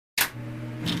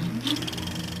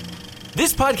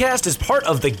This podcast is part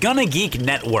of the Gonna Geek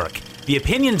Network. The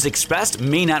opinions expressed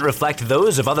may not reflect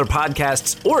those of other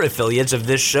podcasts or affiliates of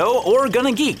this show or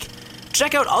Gonna Geek.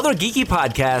 Check out other geeky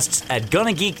podcasts at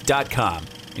GonnaGeek.com.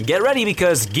 And get ready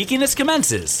because geekiness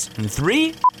commences in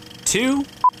 3, 2,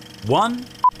 1.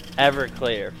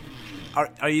 Everclear.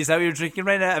 Is that what you're drinking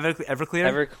right now?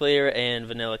 Everclear? Everclear and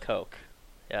vanilla Coke.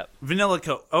 Yep. Vanilla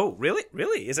Coke. Oh, really?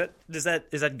 Really? Is that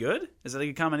good? Is that a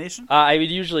good combination? I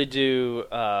would usually do.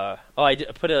 I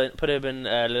put a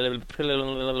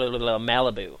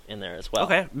Malibu in there as well.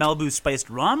 Okay, Malibu spiced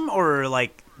rum or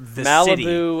like the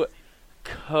Malibu city?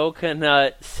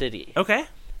 Coconut City. Okay.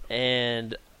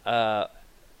 And I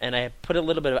put a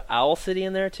little bit of Owl City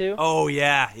in there too. Oh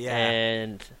yeah.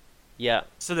 And yeah.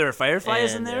 So there are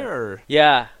fireflies in there, or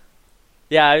yeah.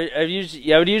 I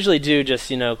would usually do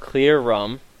just clear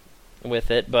rum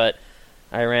with it, but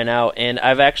I ran out, and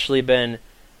I've actually been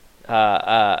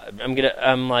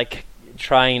I'm like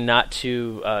trying not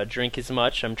to drink as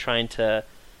much. I'm trying to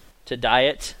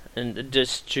diet and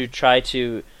just to try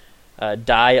to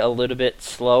die a little bit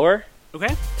slower.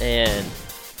 Okay. And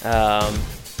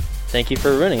thank you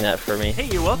for ruining that for me. Hey,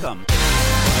 you're welcome.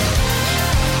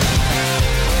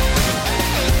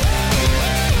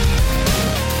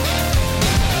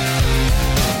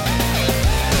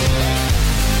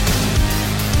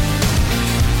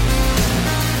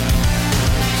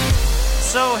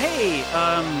 So, hey,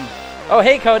 Oh,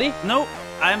 hey, Cody. Nope,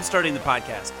 I'm starting the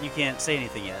podcast. You can't say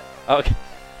anything yet. Okay.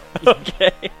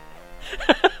 Okay.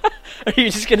 Are you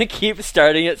just going to keep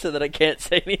starting it so that I can't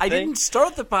say anything? I didn't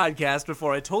start the podcast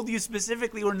before. I told you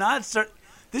specifically we're not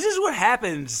This is what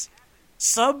happens.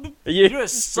 You're a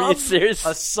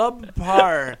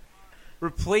subpar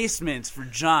replacement for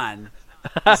John.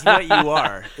 Is what you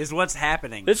are. Is what's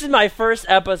happening. This is my first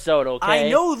episode, okay? I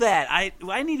know that.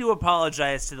 I need to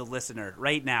apologize to the listener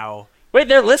right now. Wait,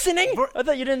 they're listening? I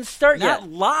thought you didn't start yet. Not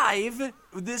live.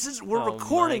 We're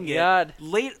recording it. God.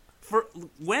 Late for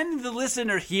when the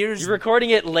listener hears. You're recording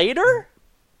it later?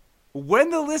 When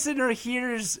the listener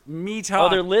hears me talk. Oh,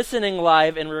 they're listening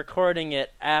live and recording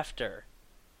it after.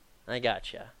 I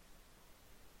gotcha.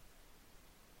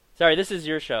 Sorry, this is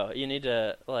your show. You need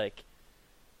to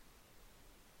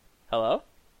Hello?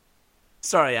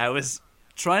 Sorry, I was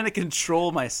trying to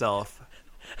control myself.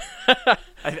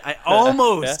 I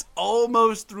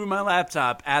almost threw my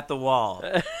laptop at the wall.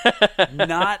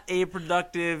 Not a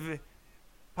productive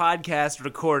podcast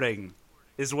recording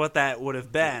is what that would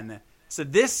have been. So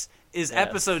this is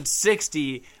episode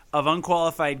 60 of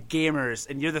Unqualified Gamers,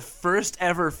 and you're the first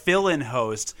ever fill-in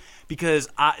host because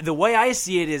the way I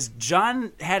see it is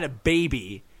John had a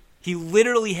baby. He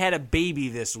literally had a baby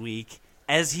this week,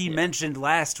 as he mentioned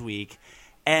last week,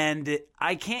 and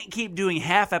I can't keep doing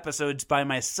half episodes by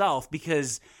myself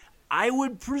because I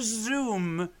would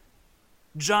presume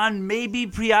John may be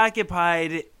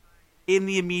preoccupied in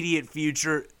the immediate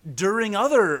future during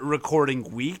other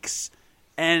recording weeks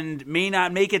and may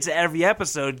not make it to every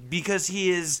episode because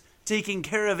he is taking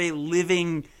care of a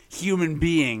living human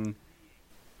being.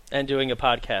 And doing a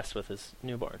podcast with his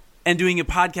newborn.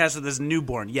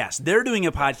 Yes, they're doing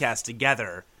a podcast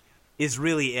together. Is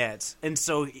really it. And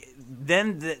so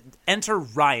then enter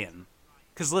Ryan.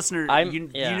 Because listener, you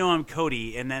know I'm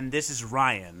Cody, and then this is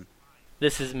Ryan.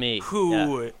 This is me.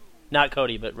 Who not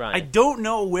Cody, but Ryan. I don't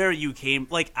know where you came.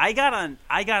 Like I got on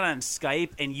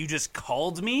Skype and you just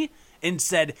called me and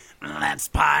said, "Let's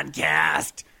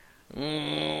podcast."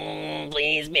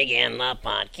 Please begin the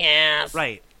podcast.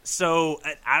 Right. So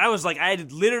I was like, I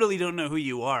literally don't know who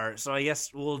you are, so I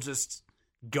guess we'll just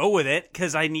go with it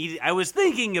because I was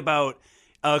thinking about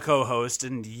a co-host,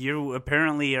 and you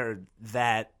apparently are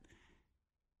that.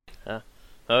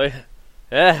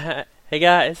 Hey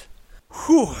guys.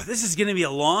 Whew, this is gonna be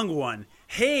a long one.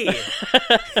 Hey,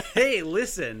 hey,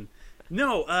 listen.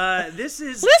 No, this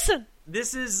is listen.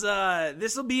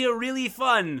 This will be a really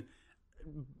fun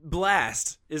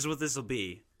blast. Is what this will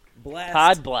be.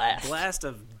 Pod blast. Blast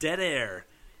of dead air.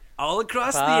 All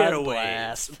across the airwaves.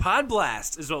 Blast. Pod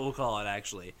blast is what we'll call it,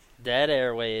 actually. Dead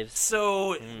airwaves.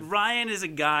 So, Ryan is a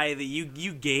guy that you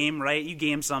game, right? You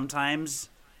game sometimes.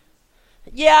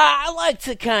 Yeah, I like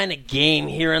to kind of game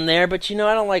here and there, but I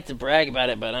don't like to brag about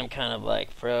it, but I'm kind of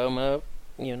like promo,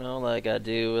 I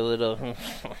do a little,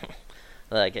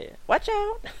 watch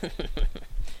out. You know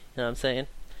what I'm saying?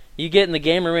 You get in the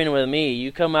game arena with me,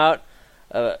 you come out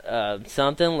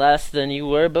something less than you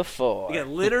were before. Yeah,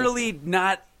 literally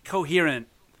not coherent.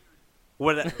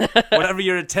 Whatever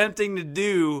you're attempting to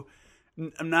do,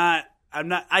 I'm not.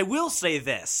 I will say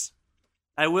this.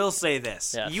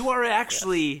 Yes. You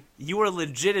are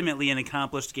legitimately an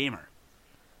accomplished gamer.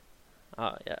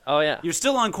 Oh yeah. Oh yeah. You're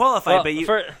still unqualified, but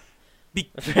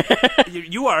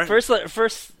you are. First,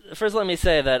 let me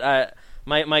say that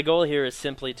my goal here is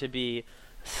simply to be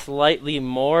slightly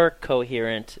more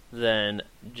coherent than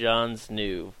John's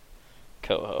new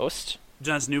co-host.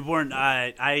 John's newborn.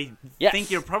 I Yes.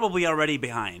 think you're probably already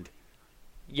behind.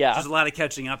 Yeah. There's a lot of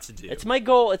catching up to do. It's my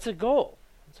goal. It's a goal.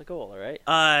 It's a goal, all right?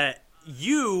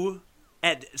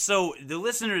 So the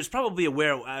listener is probably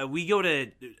aware, we go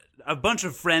to a bunch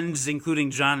of friends,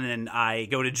 including John and I,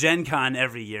 go to Gen Con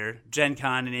every year. Gen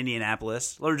Con in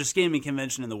Indianapolis, largest gaming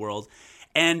convention in the world.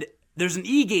 And there's an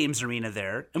e-games arena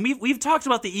there. And we've talked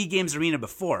about the e-games arena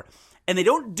before. And they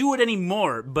don't do it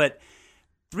anymore, but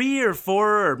 3 or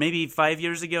 4 or maybe 5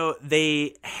 years ago,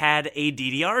 they had a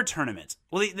DDR tournament.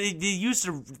 Well, they used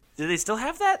to. Do they still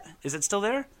have that? Is it still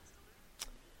there?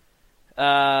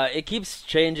 It keeps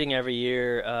changing every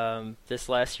year. This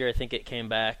last year, I think it came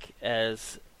back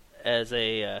as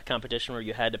a competition where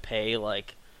you had to pay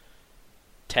like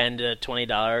 $10 to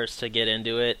 $20 to get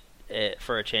into it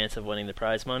for a chance of winning the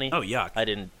prize money. Oh, yuck. I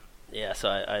didn't. Yeah, so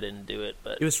I didn't do it.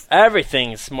 But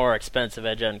everything's more expensive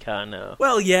at Gen Con now.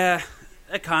 Well, yeah.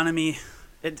 Economy.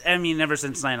 Ever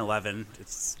since 9/11,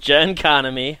 it's Gen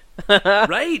Economy.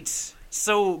 Right.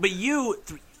 So, but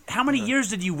how many years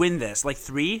did you win this? Like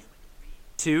 3,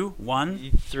 2,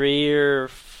 1, 3 or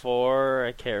 4?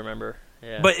 I can't remember.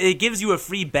 Yeah. But it gives you a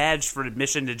free badge for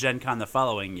admission to Gen Con the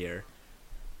following year.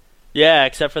 Yeah,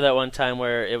 except for that one time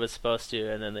where it was supposed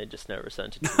to, and then they just never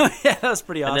sent it to me. Yeah, that was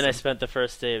pretty awesome. And then I spent the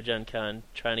first day of Gen Con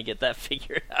trying to get that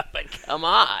figured out, but come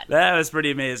on. That was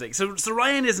pretty amazing. So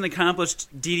Ryan is an accomplished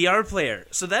DDR player,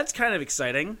 so that's kind of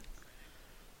exciting.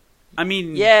 I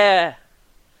mean... Yeah.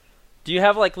 Do you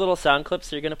have, like, little sound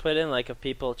clips you're going to put in, like, of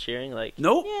people cheering? Like,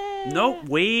 Nope. Yeah. Nope.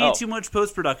 Way too much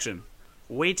post-production.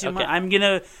 Way too much. I'm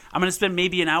gonna spend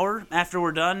maybe an hour after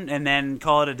we're done, and then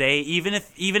call it a day. Even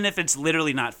if it's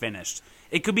literally not finished,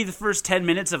 it could be the first 10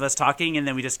 minutes of us talking, and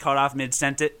then we just cut off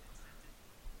mid-sent it.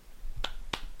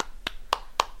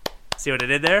 See what I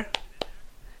did there?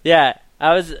 Yeah,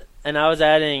 I was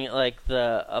adding like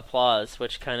the applause,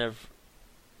 which kind of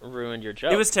ruined your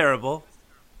joke. It was terrible.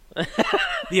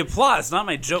 The applause, not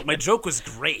my joke. My joke was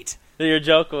great. Your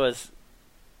joke was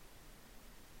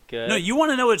good. No, you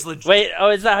want to know it's legit. Wait,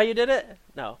 is that how you did it?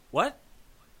 No. What?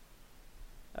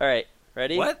 All right,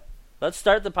 ready? What? Let's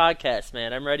start the podcast,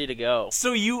 man. I'm ready to go.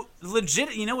 So you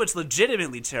know what's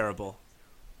legitimately terrible?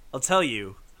 I'll tell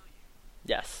you.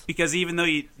 Yes. Because even though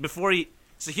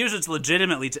so here's what's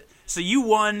legitimately so you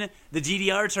won the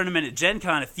DDR tournament at Gen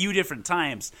Con a few different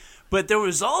times, but there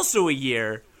was also a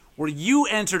year where you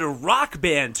entered a rock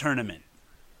band tournament.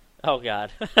 Oh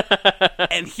God.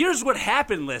 And here's what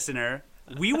happened, listener.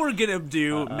 We were going to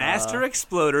do Master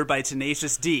Exploder by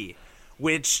Tenacious D,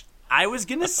 which I was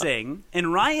going to sing,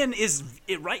 and Ryan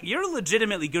you're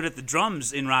legitimately good at the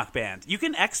drums in Rock Band. You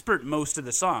can expert most of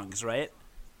the songs, right?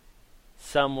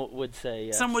 Some would say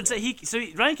yes. Some would say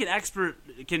Ryan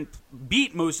can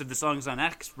beat most of the songs on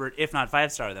expert, if not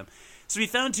 5-star them. So we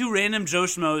found 2 random Joe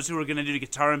Schmoes who were going to do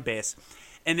guitar and bass.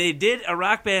 And they did a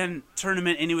Rock Band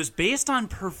tournament, and it was based on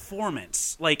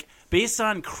performance, like based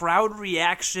on crowd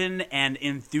reaction and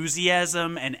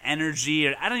enthusiasm and energy.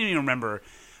 I don't even remember,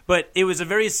 but it was a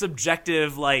very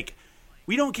subjective, like,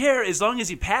 we don't care as long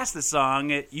as you pass the song.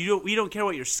 We don't care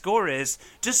what your score is.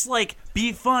 Just like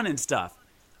be fun and stuff.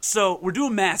 So we're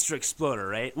doing Master Exploder,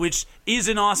 right? Which is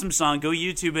an awesome song. Go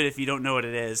YouTube it if you don't know what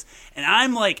it is. And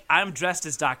I'm dressed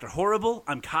as Dr. Horrible.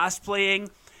 I'm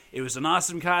cosplaying. It was an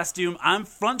awesome costume. I'm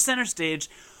front center stage,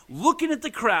 looking at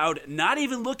the crowd, not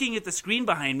even looking at the screen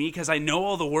behind me because I know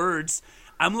all the words.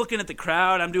 I'm looking at the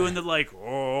crowd. I'm doing the like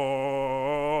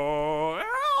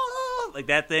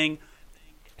that thing.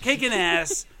 Kicking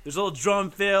ass. There's a little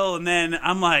drum fill, and then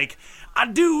I'm like,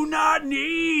 I do not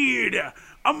need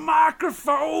a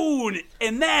microphone.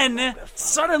 And then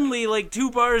suddenly, like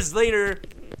 2 bars later,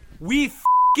 we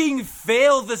f***ing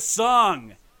fail the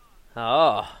song.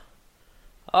 Oh,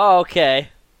 okay.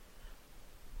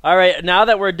 All right, now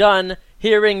that we're done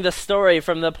hearing the story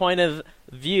from the point of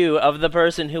view of the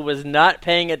person who was not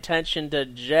paying attention to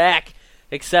Jack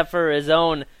except for his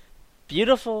own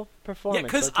beautiful performance. Yeah,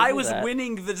 because I was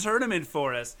winning the tournament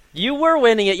for us. You were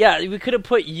winning it, yeah. We could have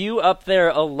put you up there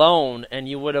alone, and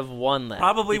you would have won that.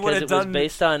 Probably would have done.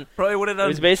 It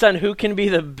was based on who can be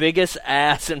the biggest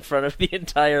ass in front of the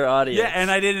entire audience. Yeah, and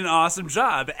I did an awesome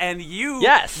job. And you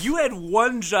had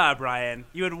one job, Ryan.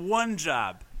 You had one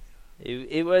job.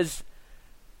 It was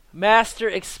Master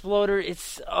Exploder.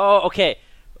 Okay.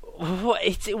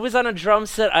 it was on a drum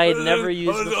set I had never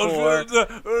used before,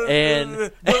 and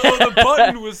the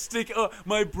button was sticking.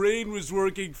 My brain was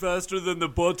working faster than the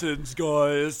buttons,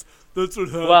 guys. That's what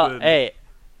happened. Well, hey,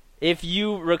 if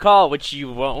you recall, which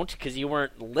you won't because you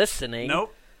weren't listening.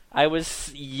 Nope. I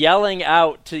was yelling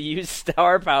out to use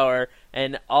star power,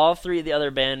 and all three of the other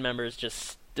band members just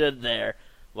stood there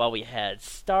while we had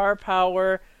star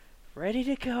power ready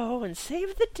to go and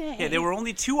save the day. Yeah, there were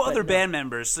only two other band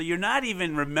members, so you're not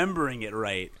even remembering it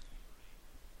right.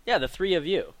 Yeah, the three of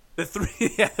you. The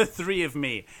three of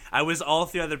me. I was all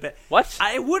three other band. What?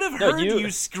 I would have heard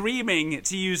you screaming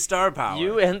to use star power.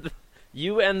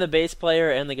 You and the bass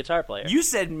player and the guitar player. You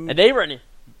said and they were.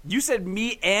 You said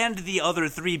me and the other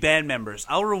three band members.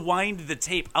 I'll rewind the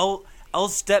tape. I'll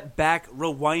step back,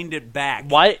 rewind it back.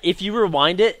 Why? If you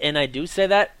rewind it and I do say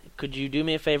that, could you do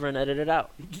me a favor and edit it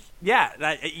out? Yeah,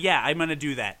 I'm gonna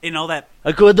do that. And all that.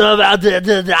 I could have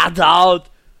edited that out.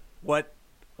 What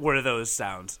were those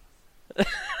sounds?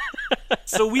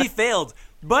 So we failed.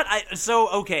 But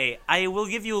I will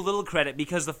give you a little credit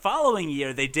because the following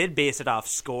year they did base it off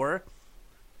score,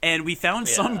 and we found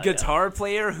some guitar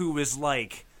player who was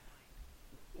like,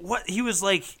 what? He was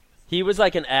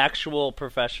like an actual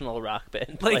professional rock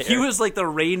band player. Like he was like the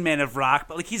Rain Man of rock,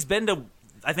 but like he's been to,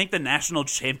 I think, the national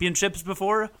championships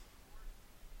before,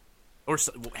 or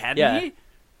hadn't he?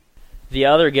 The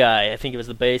other guy, I think it was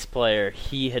the bass player.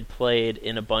 He had played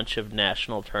in a bunch of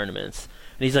national tournaments.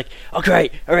 And he's like, all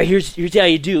right, here's how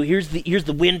you do. Here's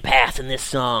the wind path in this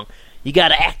song. You got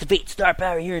to activate star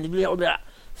power here and blah, blah.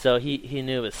 So he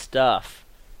knew his stuff.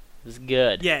 It was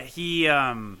good. Yeah, he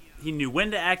knew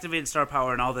when to activate star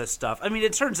power and all this stuff. I mean,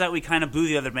 it turns out we kind of blew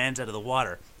the other bands out of the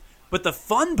water. But the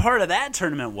fun part of that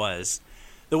tournament was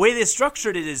the way they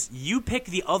structured it is you pick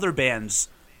the other band's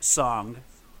song.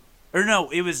 Or no,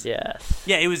 it was yes.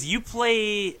 Yeah, it was you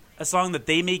play a song that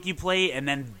they make you play and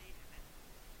then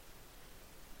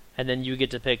you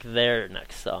get to pick their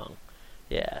next song.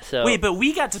 Yeah, so... Wait, but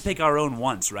we got to pick our own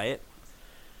once, right?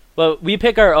 Well, we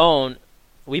pick our own,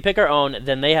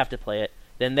 then they have to play it,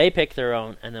 then they pick their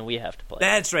own, and then we have to play it.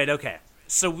 That's right, okay.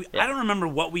 So I don't remember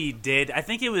what we did. I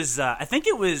think it was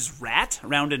Rat,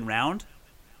 Round and Round.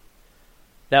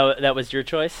 That was your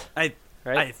choice? Right?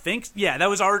 I think, yeah, that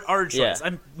was our choice. Yeah.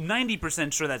 I'm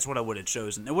 90% sure that's what I would have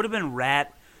chosen. It would have been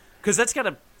Rat, because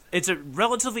it's a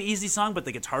relatively easy song, but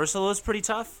the guitar solo is pretty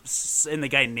tough, and the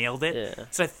guy nailed it. Yeah.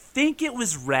 So I think it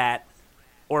was Rat,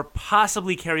 or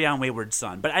possibly Carry On Wayward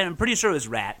Son, but I'm pretty sure it was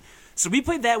Rat. So we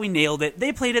played that, we nailed it.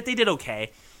 They played it, they did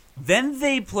okay. Then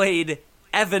they played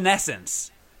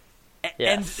Evanescence.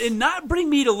 Yes. And not Bring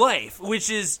Me to Life,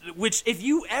 which if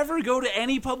you ever go to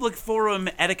any public forum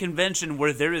at a convention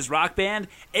where there is Rock Band,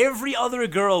 every other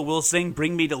girl will sing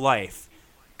Bring Me to Life.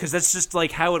 Because that's just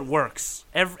like how it works.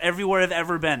 Everywhere I've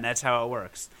ever been, that's how it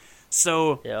works.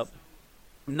 So,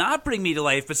 not Bring Me to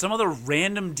Life, but some other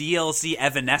random DLC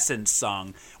Evanescence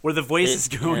song where the voices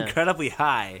go incredibly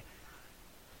high.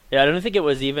 Yeah, I don't think it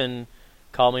was even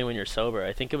Call Me When You're Sober.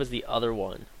 I think it was the other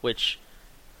one, which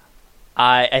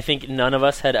I think none of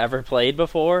us had ever played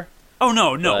before. Oh,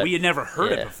 no, we had never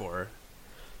heard it before.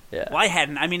 Yeah. Well, I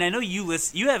hadn't. I mean, I know you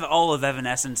have all of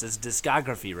Evanescence's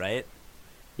discography, right?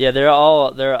 Yeah, they're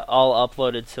all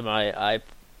uploaded to my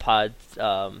iPod.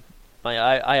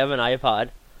 I have an iPod.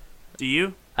 Do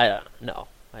you? I don't know.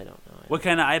 What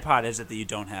kind of iPod is it that you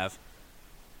don't have?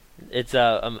 It's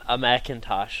a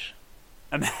Macintosh.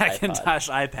 A Macintosh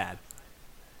iPad.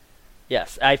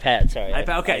 Yes, iPad. Sorry.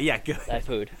 iPad. Okay, yeah, good. I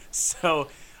pooed. So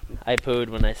I pooed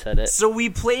when I said it. So we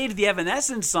played the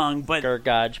Evanescence song, but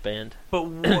Garage Band. But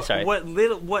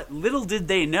what little did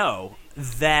they know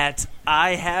that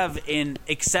I have an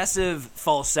excessive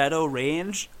falsetto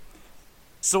range.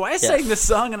 So I sang the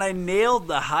song and I nailed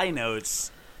the high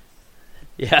notes.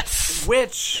 Yes.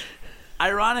 Which,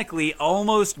 ironically,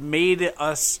 almost made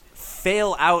us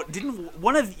fail out. Didn't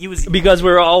one of you was because we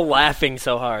were all laughing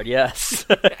so hard? Yes.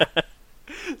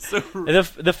 So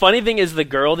the funny thing is, the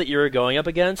girl that you were going up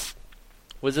against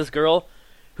was this girl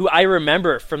who I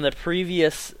remember from the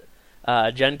previous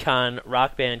Gen Con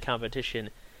Rock Band competition,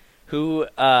 who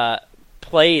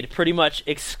played pretty much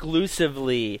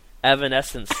exclusively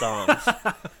Evanescence songs,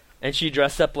 and she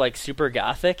dressed up like super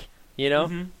gothic, you know.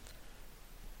 Mm-hmm.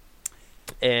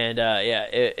 And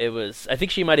it was. I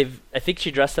think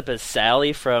she dressed up as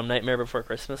Sally from Nightmare Before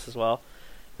Christmas as well.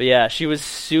 But yeah, she was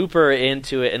super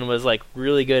into it and was like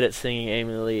really good at singing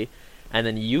Amy Lee. And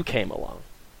then you came along.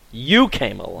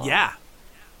 Yeah.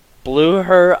 Blew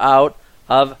her out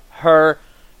of her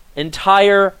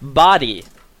entire body.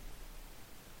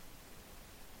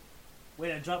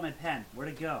 Wait, I dropped my pen. Where'd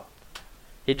it go?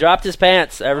 He dropped his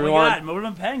pants, everyone. Oh my God, where did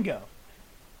my pen go?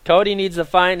 Cody needs to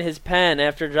find his pen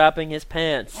after dropping his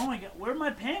pants. Oh my God, where did my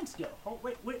pants go? Oh,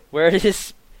 wait. Where did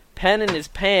his pen in his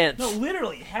pants? No,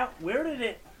 literally, where did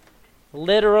it...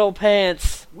 Literal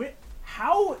pants.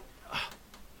 How...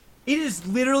 It is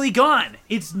literally gone.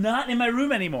 It's not in my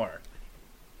room anymore.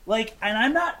 Like, and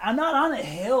I'm not on a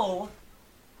hill.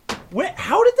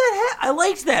 How did that happen? I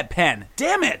liked that pen.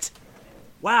 Damn it.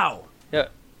 Wow. Yeah.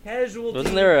 Casualty.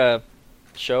 Wasn't there a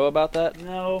show about that?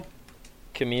 No.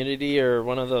 Community or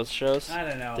one of those shows? I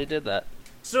don't know. They did that.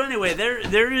 So anyway,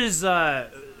 there is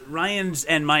Ryan's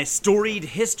and my storied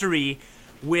history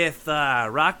with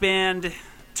Rock Band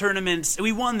tournaments.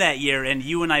 We won that year, and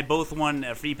you and I both won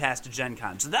a free pass to Gen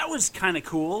Con. So that was kind of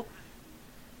cool.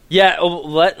 Yeah,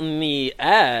 let me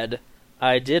add,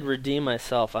 I did redeem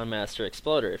myself on Master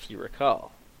Exploder, if you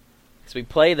recall. Because we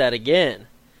played that again,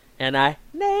 and I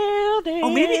nailed it. Oh,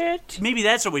 maybe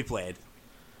that's what we played.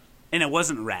 And it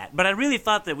wasn't Rat, but I really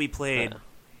thought that we played...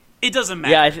 It doesn't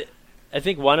matter. Yeah, I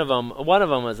think one of them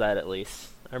was that at least.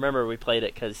 I remember we played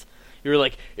it because you were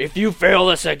like, if you fail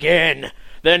this again,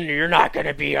 then you're not going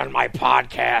to be on my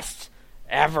podcast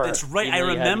ever. That's right. I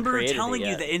remember telling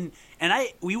you that,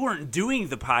 and we weren't doing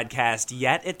the podcast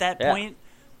yet at that point,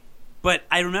 but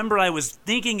I remember I was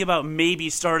thinking about maybe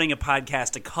starting a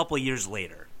podcast a couple years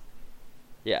later.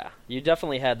 Yeah, you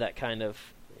definitely had that kind of,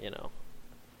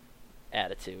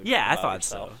 attitude. Yeah, I thought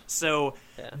yourself. So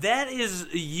that is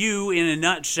you in a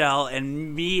nutshell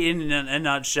and me in a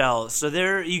nutshell. So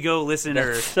there you go,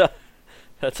 listener.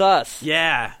 That's us.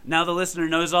 Yeah. Now the listener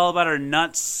knows all about our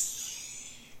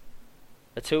nuts.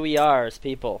 That's who we are as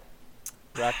people.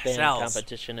 Rock band Shells.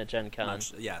 competition at Gen Con.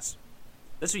 Yes.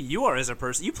 That's who you are as a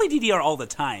person. You play DDR all the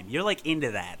time. You're like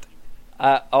into that.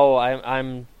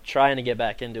 I'm trying to get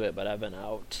back into it, but I've been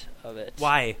out of it.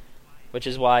 Why? Which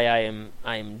is why I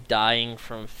am dying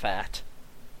from fat.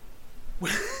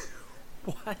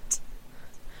 What?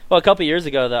 Well, a couple years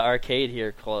ago, the arcade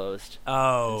here closed.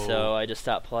 Oh. And so I just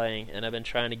stopped playing, and I've been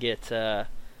trying to get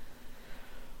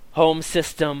home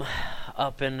system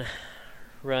up and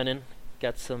running.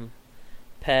 Got some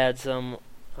pads I'm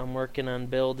working on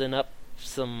building up,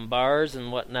 some bars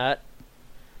and whatnot.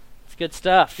 It's good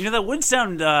stuff. You know, that would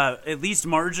sound at least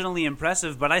marginally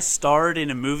impressive, but I starred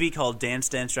in a movie called Dance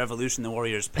Dance Revolution: The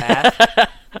Warrior's Path.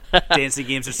 Dancing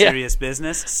games are serious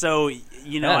business. So,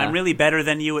 I'm really better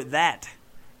than you at that.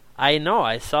 I know.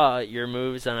 I saw your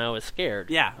moves and I was scared.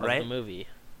 Yeah, of right? the movie.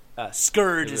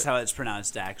 Scourge is how it's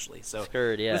pronounced, actually. So,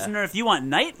 Scourge, yeah. Listener, if you want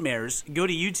nightmares, go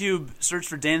to YouTube, search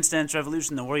for Dance Dance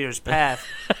Revolution: The Warrior's Path,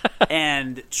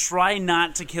 and try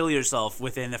not to kill yourself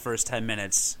within the first 10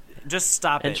 minutes. Just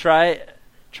stop and it.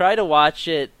 Try to watch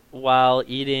it while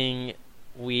eating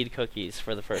weed cookies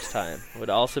for the first time. Would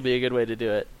also be a good way to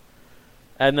do it.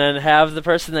 And then have the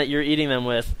person that you're eating them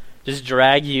with just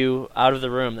drag you out of the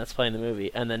room that's playing the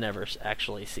movie, and then never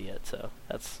actually see it. So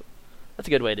that's a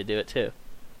good way to do it too.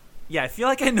 Yeah, I feel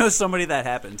like I know somebody that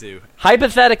happened to.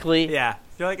 Hypothetically. Yeah,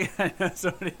 I feel like I know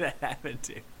somebody that happened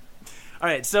to. All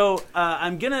right, so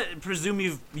I'm gonna presume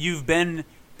you've been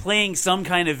playing some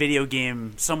kind of video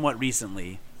game somewhat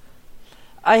recently.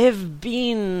 I have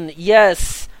been,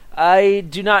 yes. I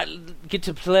do not get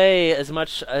to play as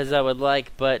much as I would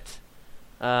like, but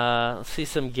let's see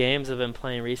some games I've been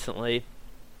playing recently.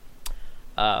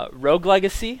 Rogue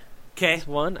Legacy. Okay.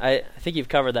 One. I think you've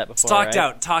covered that before. It's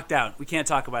talked out. We can't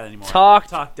talk about it anymore.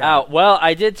 Talked out. Well,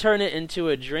 I did turn it into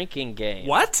a drinking game.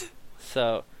 What?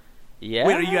 So, yeah.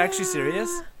 Wait, are you actually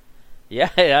serious? Yeah,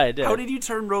 I did. How did you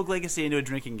turn Rogue Legacy into a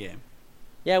drinking game?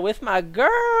 Yeah, with my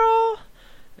girl.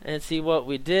 And see, what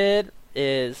we did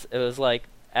is it was like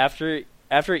after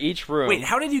each room. Wait,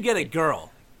 how did you get a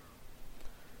girl?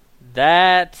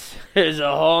 That is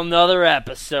a whole nother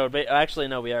episode. But actually,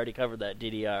 no, we already covered that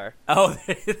DDR. Oh,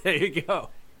 there you go.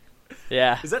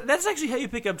 Yeah. That's actually how you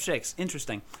pick up chicks.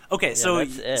 Interesting. Okay,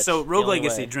 yeah, so Rogue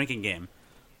Legacy, drinking game.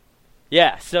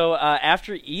 Yeah, so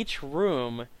after each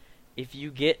room, if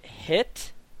you get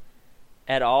hit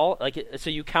at all, so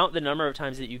you count the number of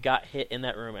times that you got hit in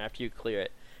that room after you clear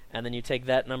it, and then you take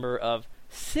that number of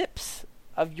sips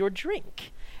of your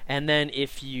drink. And then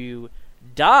if you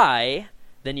die,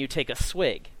 then you take a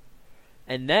swig.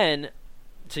 And then,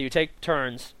 so you take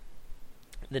turns.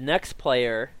 The next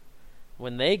player,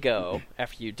 when they go,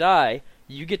 after you die,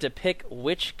 you get to pick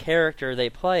which character they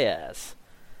play as.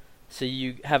 So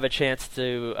you have a chance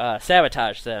to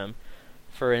sabotage them.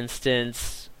 For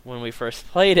instance, when we first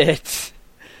played it,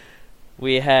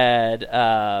 we had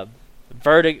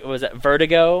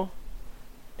Vertigo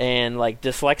and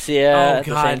dyslexia at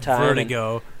the same time.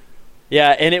 Vertigo.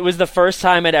 And it was the first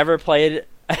time I'd ever played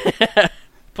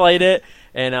it,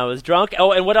 and I was drunk.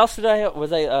 Oh, and what else did I?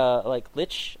 Was I like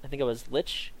Lich? I think I was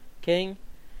Lich King,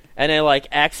 and I like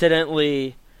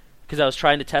accidentally, because I was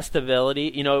trying to test the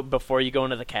ability. Before you go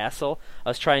into the castle, I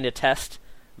was trying to test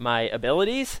my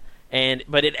abilities,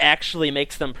 but it actually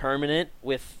makes them permanent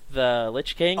with the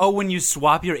Lich King. Oh, when you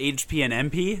swap your HP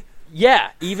and MP?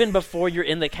 Yeah, even before you're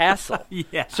in the castle.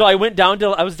 Yeah. So I was down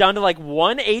to like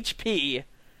 1 HP,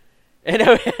 and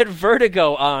I had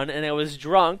vertigo on, and I was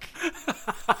drunk.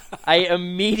 I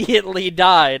immediately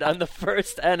died on the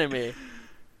first enemy.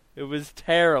 It was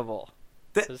terrible.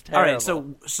 It was terrible. All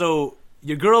right, so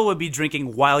your girl would be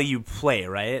drinking while you play,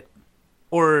 right?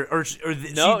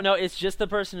 No, it's just the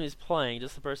person who's playing.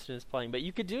 But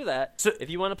you could do that. So, if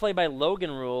you want to play by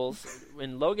Logan rules,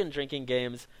 in Logan drinking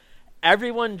games,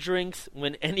 everyone drinks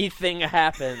when anything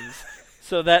happens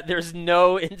so that there's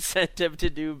no incentive to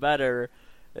do better.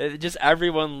 Just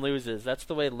everyone loses. That's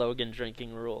the way Logan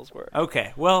drinking rules work.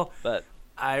 Okay, well, but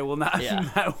I will not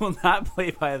I will not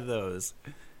play by those,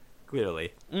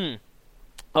 clearly.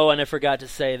 Oh, and I forgot to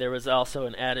say there was also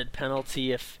an added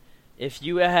penalty if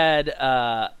you had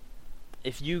after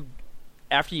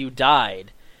you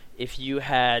died, if you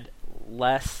had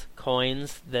less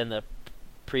coins than the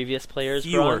previous players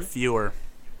fewer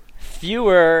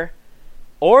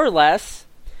or less.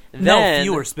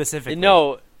 Fewer specifically.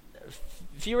 No,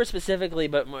 fewer specifically,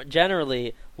 but more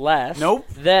generally less. Nope.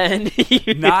 Then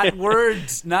not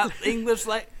words, not English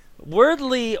like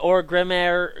wordly or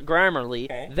grammarly.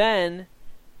 Okay. Then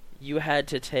you had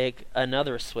to take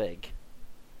another swig.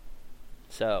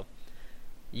 So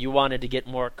you wanted to get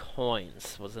more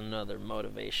coins was another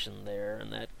motivation there in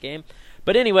that game.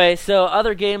 But anyway, so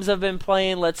other games I've been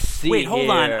playing. Let's see. Wait, hold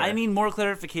on. I need more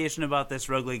clarification about this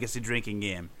Rogue Legacy drinking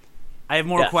game. I have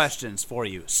more questions for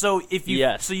you. So if you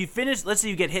you finish, let's say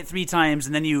you get hit 3 times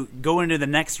and then you go into the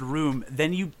next room,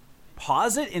 then you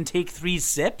pause it and take 3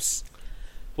 sips?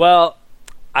 Well,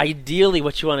 ideally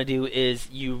what you want to do is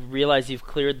you realize you've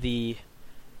cleared the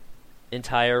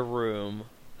entire room,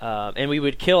 and we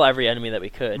would kill every enemy that we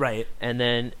could. Right. And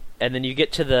then you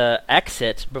get to the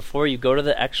exit before you go to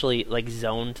the actually like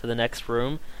zone to the next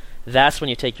room. That's when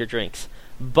you take your drinks.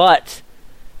 But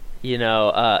in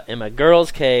my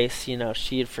girl's case,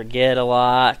 she'd forget a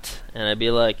lot, and I'd be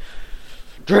like,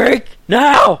 "Drink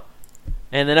now,"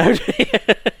 and then I would.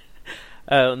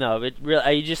 Oh no! But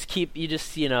really,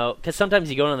 because sometimes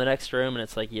you go into the next room and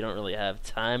it's like you don't really have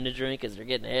time to drink because you're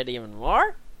getting hit even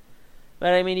more.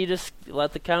 But I mean, you just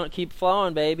let the count keep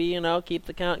flowing, baby. Keep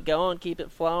the count going, keep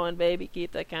it flowing, baby.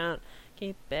 Keep the count,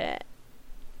 keep it.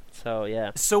 So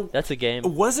yeah, that's a game.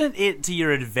 Wasn't it to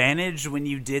your advantage when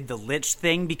you did the Lich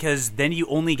thing because then you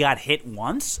only got hit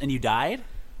once and you died?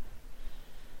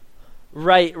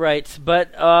 Right.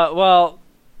 But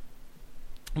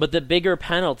but the bigger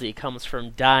penalty comes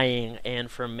from dying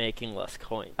and from making less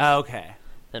coins. Okay.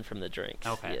 Than from the drinks.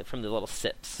 Okay. Yeah, from the little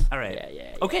sips. All right.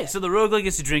 Yeah. Okay, so the Rogue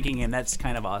Legacy drinking game, that's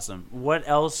kind of awesome. What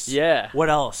else? Yeah. What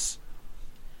else?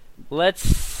 Let's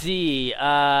see.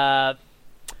 I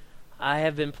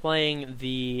have been playing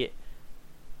the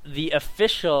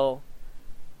official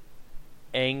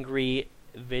Angry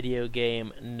Video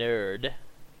Game Nerd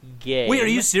game. Wait, are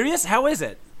you serious? How is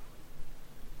it?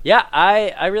 Yeah,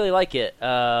 I really like it.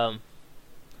 Let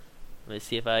me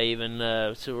see if I even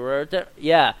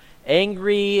yeah,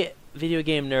 Angry Video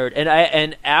Game Nerd,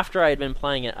 and after I had been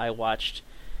playing it, I watched.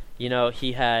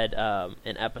 He had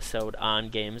an episode on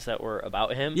games that were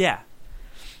about him. Yeah,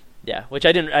 which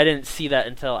I didn't see that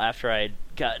until after I'd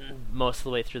gotten most of the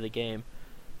way through the game.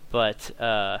 But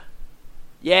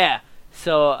yeah,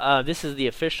 so this is the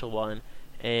official one,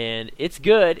 and it's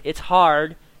good. It's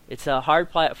hard. It's a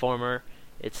hard platformer.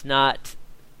 It's not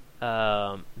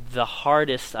the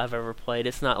hardest I've ever played.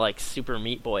 It's not like Super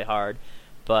Meat Boy hard,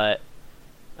 but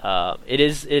it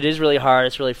is really hard.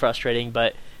 It's really frustrating,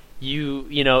 but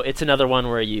it's another one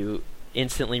where you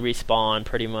instantly respawn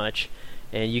pretty much,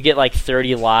 and you get like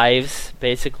 30 lives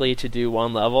basically to do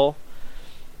one level.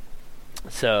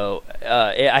 So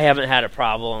I haven't had a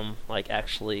problem like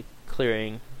actually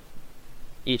clearing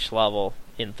each level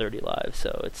in 30 lives,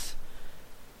 so it's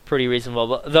pretty reasonable.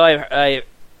 But though I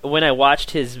when I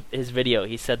watched his video,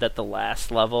 he said that the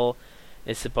last level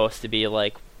is supposed to be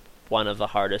like one of the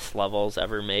hardest levels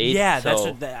ever made. Yeah,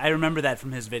 so, I remember that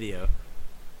from his video.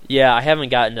 Yeah, I haven't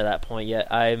gotten to that point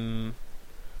yet. I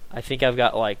think I've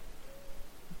got like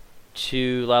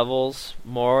 2 levels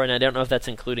more, and I don't know if that's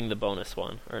including the bonus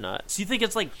one or not. So you think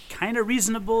it's like kind of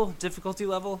reasonable difficulty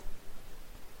level?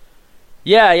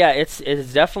 Yeah, it's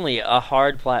definitely a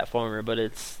hard platformer, but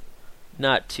it's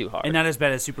not too hard. And not as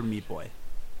bad as Super Meat Boy.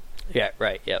 Yeah,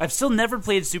 right. Yeah. I've still never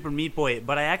played Super Meat Boy,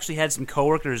 but I actually had some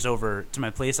coworkers over to my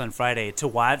place on Friday to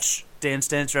watch Dance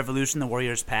Dance Revolution: The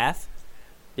Warrior's Path.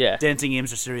 Yeah. Dancing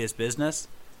games are serious business.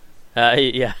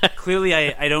 Yeah. Clearly,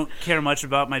 I don't care much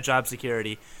about my job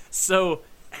security. So,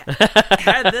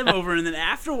 had them over, and then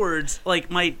afterwards, like,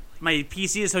 my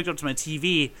PC is hooked up to my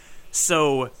TV,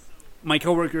 so my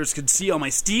coworkers could see all my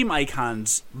Steam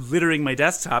icons littering my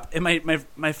desktop, and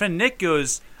my friend Nick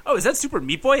goes, "Oh, is that Super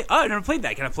Meat Boy? Oh, I've never played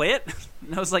that. Can I play it?"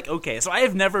 And I was like, okay. So I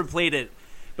have never played it,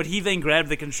 but he then grabbed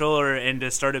the controller and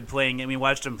just started playing, and we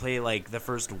watched him play, like, the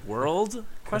first world, ?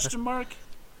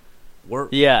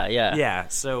 Yeah. Yeah,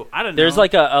 so I don't know. There's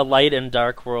like a light and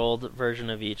dark world version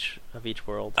of each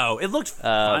world. Oh, it looked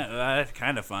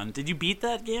kind of fun. Did you beat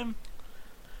that game?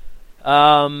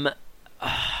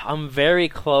 I'm very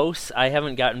close. I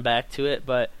haven't gotten back to it,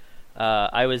 but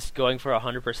I was going for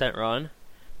 100% run,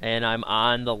 and I'm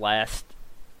on the last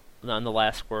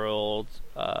world,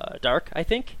 dark, I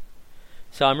think.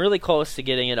 So I'm really close to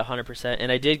getting it 100%,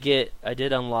 and I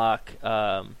did unlock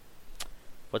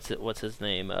what's his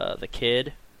name? The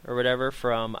kid or whatever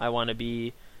from I Want to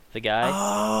Be the Guy.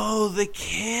 Oh, the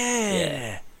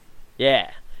kid.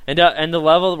 Yeah. And the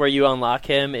level where you unlock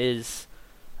him is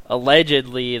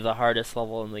allegedly the hardest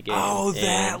level in the game. Oh,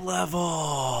 that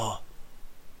level.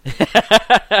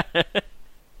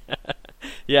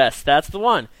 Yes, that's the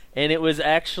one. And it was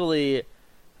actually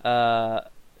it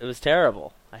was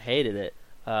terrible. I hated it.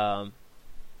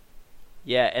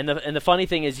 Yeah, and the funny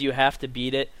thing is you have to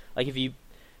beat it. Like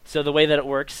so the way that it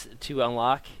works to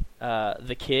unlock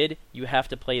the kid, you have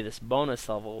to play this bonus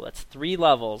level. That's 3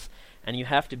 levels, and you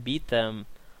have to beat them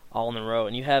all in a row.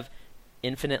 And you have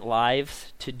infinite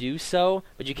lives to do so,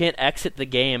 but you can't exit the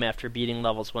game after beating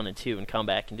levels 1 and 2 and come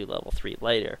back and do level 3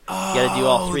 later. You gotta do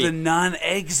all 3. The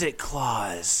non-exit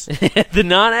clause. The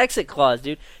non-exit clause,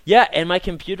 dude. Yeah, and my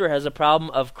computer has a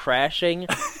problem of crashing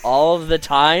all of the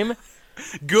time.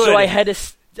 Good. So I had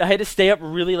to stay up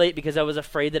really late because I was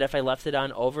afraid that if I left it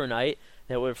on overnight,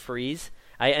 that it would freeze.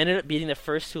 I ended up beating the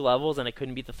first 2 levels, and I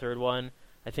couldn't beat the third one.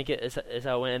 I think it is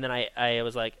how it went. And then I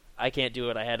was like, I can't do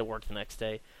it. I had to work the next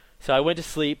day. So I went to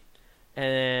sleep,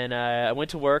 and then I went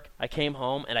to work. I came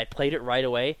home, and I played it right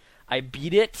away. I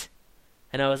beat it,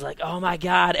 and I was like, oh, my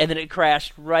God. And then it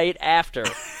crashed right after.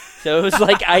 So it was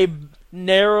like I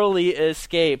narrowly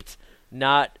escaped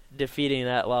not defeating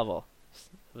that level.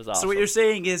 It was awesome. So what you're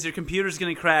saying is your computer's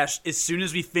going to crash as soon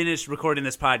as we finish recording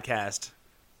this podcast.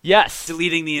 Yes.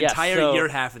 Deleting the entire year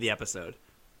half of the episode.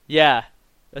 Yeah.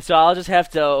 So I'll just have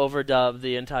to overdub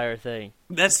the entire thing.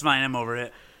 That's fine. I'm over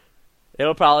it.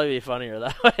 It'll probably be funnier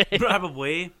that way.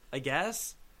 Probably, I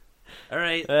guess. All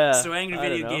right. Yeah, so Angry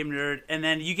Video Game Nerd, and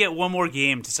then you get one more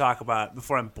game to talk about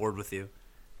before I'm bored with you.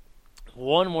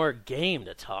 One more game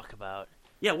to talk about.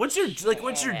 Yeah, what's your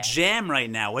jam right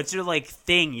now? What's your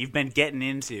thing you've been getting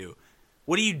into?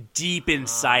 What are you deep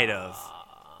inside of?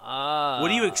 What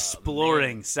are you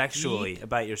exploring sexually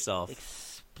about yourself?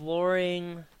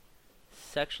 Exploring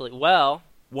sexually. Well,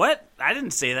 what? I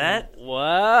didn't say that.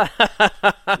 What?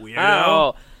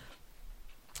 Weirdo.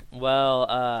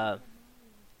 Well,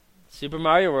 Super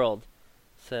Mario World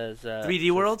says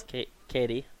 3D World.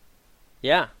 Katie.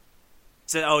 Yeah.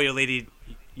 So, your lady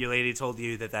told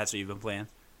you that that's what you've been playing.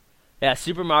 Yeah,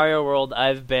 Super Mario World.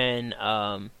 I've been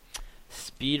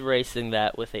speed racing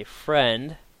that with a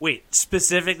friend. Wait,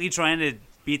 specifically trying to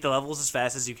beat the levels as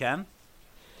fast as you can?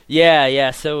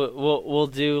 Yeah. So we'll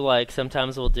do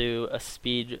sometimes we'll do a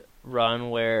speed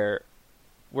run where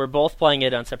we're both playing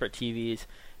it on separate TVs,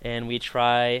 and we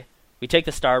take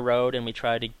the Star Road and we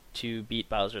try to beat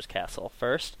Bowser's Castle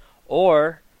first,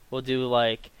 or we'll do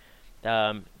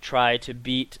try to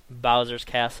beat Bowser's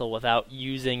Castle without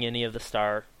using any of the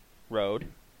Star Road,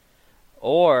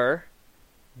 or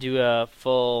do a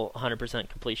full 100%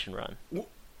 completion run.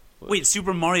 Wait,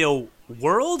 Super Mario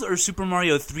World or Super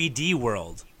Mario 3D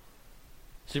World?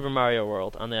 Super Mario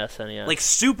World on the SNES. Like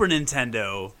Super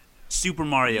Nintendo Super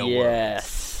Mario World.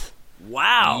 Yes.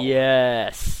 Wow.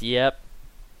 Yes. Yep.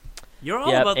 You're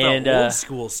all about the old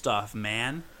school stuff,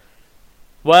 man.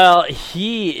 Well,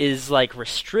 he is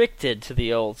restricted to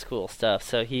the old school stuff.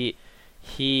 So I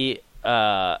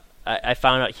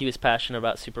found out he was passionate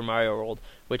about Super Mario World,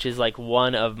 which is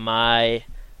one of my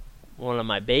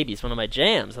babies, one of my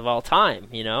jams of all time.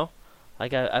 You know,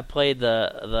 I played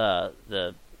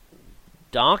the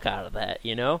donk out of that.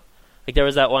 You know, there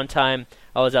was that one time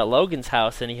I was at Logan's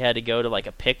house and he had to go to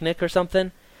a picnic or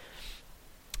something,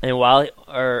 and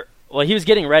he was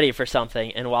getting ready for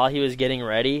something, and while he was getting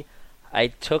ready, I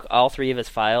took all 3 of his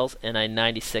files and I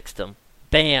 96'd them.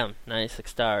 Bam! 96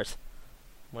 stars.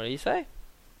 What do you say?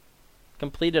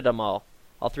 Completed them all.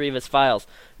 all 3 of his files.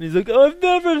 And he's like, I've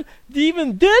never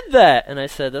even did that. And I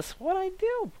said, that's what I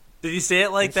do. Did you say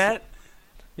it like that?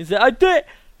 He said, I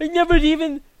never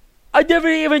even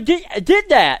did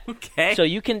that. Okay. So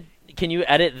can you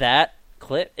edit that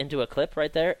clip into a clip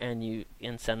right there and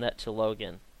send that to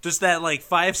Logan? Just that like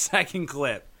 5-second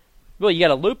clip. Well, you got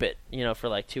to loop it, for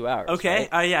like 2 hours. Okay.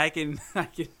 Right? Yeah, I can.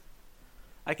 Okay.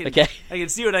 I can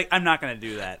see what I'm not going to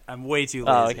do that. I'm way too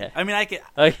lazy. Oh, okay. I mean, I could.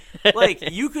 Okay.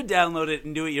 Like, you could download it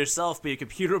and do it yourself, but your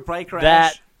computer would probably crash.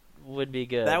 That would be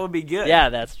good. That would be good. Yeah,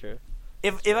 that's true.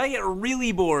 If I get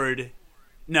really bored,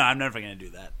 no, I'm never going to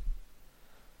do that.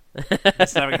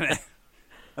 That's never going to.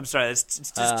 I'm sorry.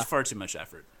 It's just far too much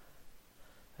effort.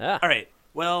 Yeah. All right.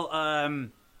 Well,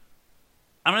 I'm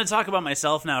going to talk about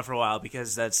myself now for a while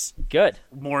because that's good.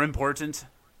 more important.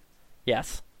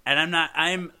 Yes. And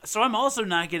I'm also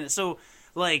not going to, so,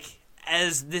 like,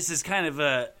 as this is kind of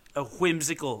a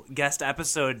whimsical guest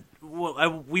episode,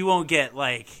 we won't get,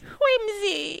 like,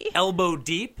 whimsy, elbow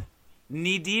deep,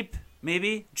 knee deep,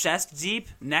 maybe, chest deep,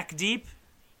 neck deep,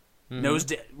 nose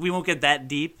we won't get that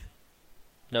deep.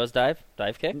 Nose dive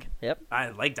kick, yep. I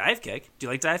like dive kick. Do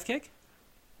you like dive kick?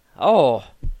 Oh,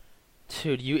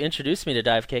 dude, you introduced me to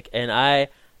dive kick, and I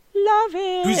love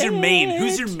it. Who's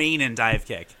your main in dive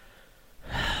kick?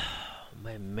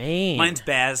 My main. Mine's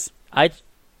Baz. I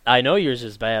know yours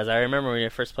is Baz. I remember when you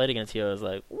first played against you, I was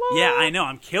like, what? Yeah, I know.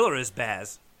 I'm killer as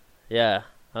Baz. Yeah.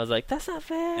 I was like, that's not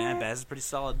fair. Yeah, Baz is pretty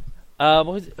solid.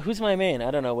 Who's my main? I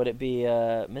don't know. Would it be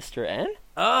Mr. N?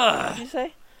 Ugh. What did you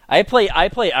say? I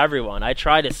play everyone. I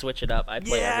try to switch it up. I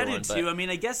play everyone. I do too. I mean,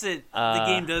 I guess the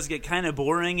game does get kind of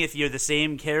boring if you're the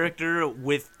same character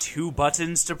with 2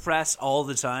 buttons to press all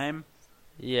the time.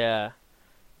 Yeah.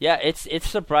 Yeah, it's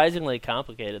surprisingly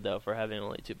complicated, though, for having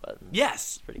only 2 buttons.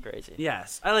 Yes. It's pretty crazy.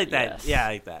 Yes. I like that. Yes. Yeah,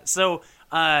 I like that. So,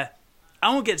 I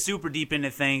won't get super deep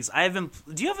into things. Do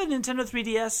you have a Nintendo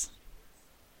 3DS?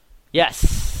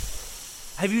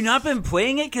 Yes. Have you not been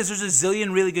playing it? Because there's a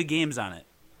zillion really good games on it.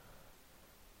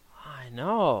 I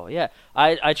know, yeah.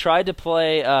 I tried to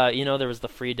play, there was the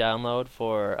free download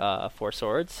for 4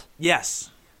 Swords.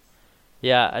 Yes.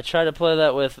 Yeah, I tried to play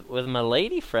that with my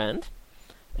lady friend.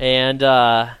 And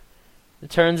it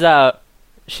turns out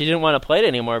she didn't want to play it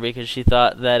anymore because she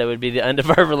thought that it would be the end of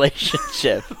our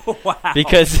relationship. Wow.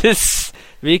 Because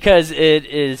it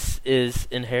is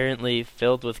inherently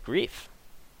filled with grief.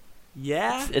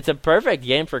 Yeah. It's a perfect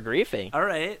game for griefing. All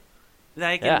right.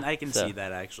 I can see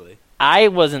that actually. I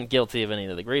wasn't guilty of any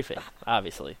of the griefing,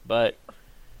 obviously, but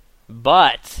we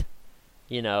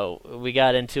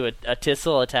got into a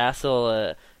tissel, a tassel,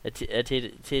 a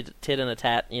tit and a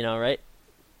tat, right?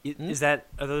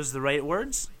 Are those the right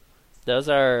words? Those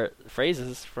are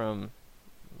phrases from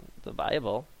the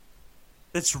Bible.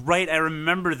 That's right. I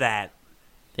remember that.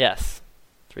 Yes.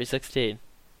 3:16.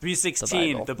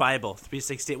 3:16. The Bible.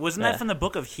 3:16. Wasn't that from the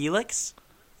book of Helix?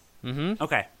 Mm-hmm.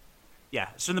 Okay. Yeah,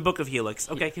 it's from the book of Helix.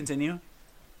 Okay, continue.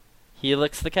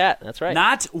 Helix the cat. That's right.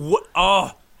 Not what?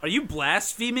 Oh, are you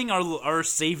blaspheming our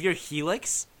Savior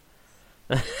Helix?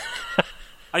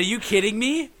 Are you kidding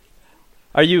me?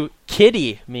 Are you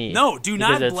kidding me? No, do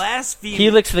not blaspheme.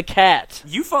 Helix the cat.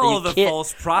 You follow the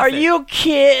false prophet. Are you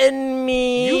kidding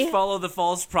me? You follow the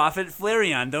false prophet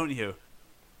Flareon, don't you?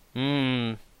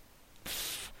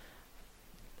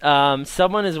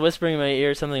 Someone is whispering in my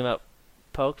ear something about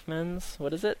Pokemons.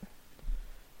 What is it?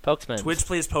 Pokemon. Twitch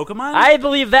plays Pokemon? I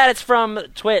believe that it's from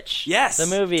Twitch. Yes. The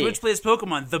movie. Twitch plays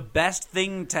Pokemon. The best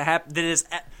thing to happen that is...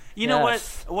 You know what?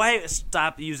 Why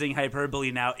stop using hyperbole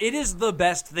now? It is the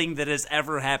best thing that has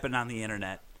ever happened on the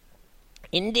internet.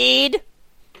 Indeed.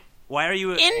 Why are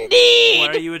you... Indeed. Why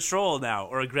are you a troll now?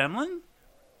 Or a gremlin?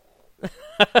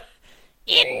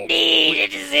 Indeed,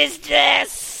 it is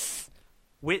this.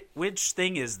 Which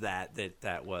thing is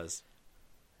that was?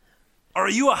 Are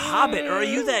you a hobbit? Or are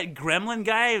you that gremlin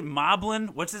guy,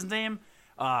 Moblin? What's his name?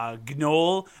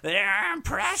 Gnoll. They're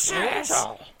precious.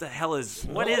 The hell is...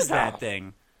 What is that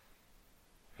thing?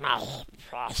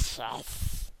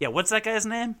 Precious. Yeah, what's that guy's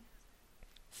name?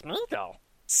 Smeagol.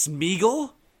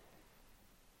 Smeagol?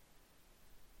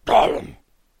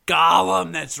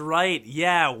 Gollum, that's right.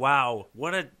 Yeah, wow.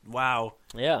 Wow.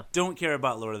 Yeah. Don't care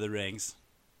about Lord of the Rings.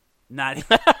 Not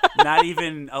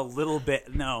even a little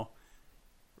bit, no.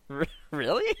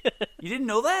 Really? You didn't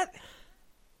know that?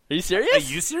 Are you serious?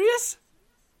 Are you serious?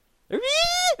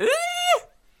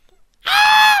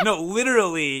 No,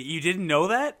 literally, you didn't know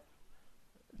that?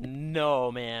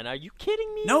 No, man. Are you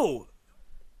kidding me? No.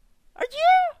 Are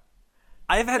you?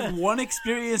 I've had one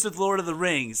experience with Lord of the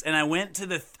Rings, and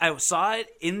I saw it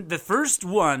in the first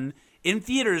one in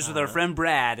theaters with our friend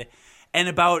Brad, and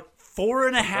about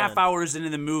 4.5 hours into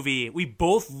the movie, we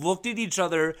both looked at each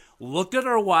other, looked at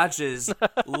our watches,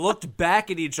 looked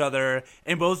back at each other,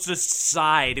 and both just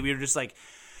sighed. We were just like,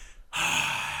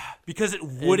 because it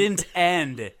wouldn't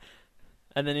end.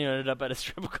 And then you ended up at a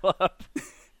strip club.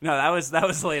 No, that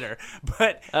was later.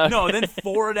 But no, then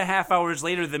 4.5 hours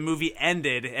later, the movie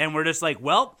ended, and we're just like,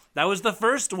 well, that was the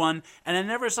first one, and I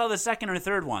never saw the second or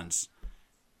third ones.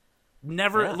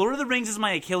 Never. Yeah. Lord of the Rings is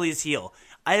my Achilles heel.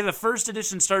 I have a first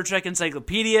edition Star Trek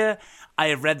encyclopedia. I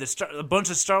have read a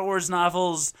bunch of Star Wars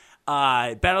novels.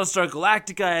 Battlestar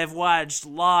Galactica I've watched.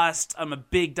 Lost. I'm a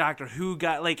big Doctor Who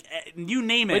guy. Like, you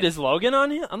name it. Wait, is Logan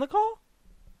on the call?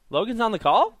 Logan's on the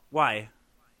call? Why?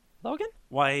 Logan?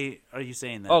 Why are you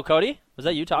saying that? Oh, Cody? Was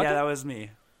that you talking? Yeah, that was me.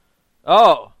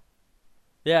 Oh.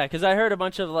 Yeah, because I heard a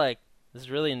bunch of, like, this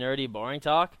really nerdy, boring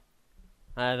talk.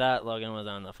 I thought Logan was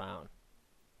on the phone.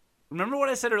 Remember what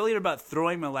I said earlier about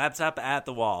throwing my laptop at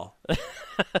the wall?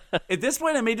 At this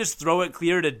point, I may just throw it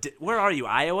clear to... where are you?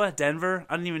 Iowa? Denver?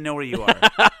 I don't even know where you are.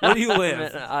 Where do you live?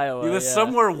 I'm in Iowa, You live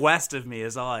somewhere west of me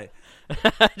is all I...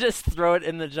 Just throw it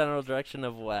in the general direction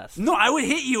of west. No, I would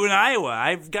hit you in Iowa.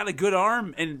 I've got a good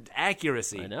arm and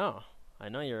accuracy. I know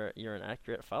you're an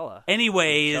accurate fella.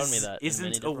 Anyways, You've shown me that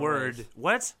isn't a word. Ways.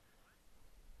 What?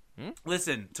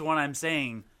 Listen to what I'm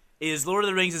saying. Is Lord of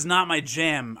the Rings is not my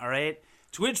jam, all right?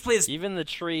 Twitch plays... Even the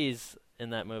trees in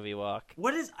that movie walk.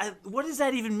 What does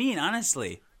that even mean,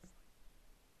 honestly?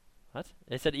 What?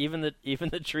 They said even the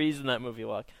trees in that movie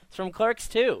walk. It's from Clerks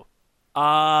 2.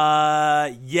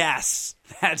 Yes,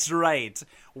 that's right.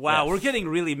 Wow, yes. We're getting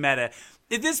really meta.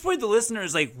 At this point, the listener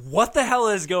is like, what the hell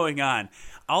is going on?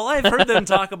 All I've heard them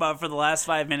talk about for the last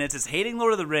 5 minutes is hating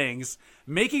Lord of the Rings,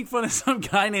 making fun of some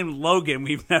guy named Logan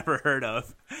we've never heard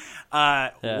of,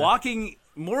 walking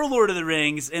more Lord of the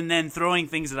Rings, and then throwing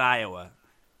things at Iowa.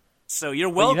 So you're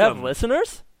welcome. You have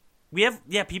listeners? We have,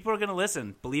 people are going to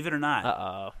listen, believe it or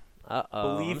not.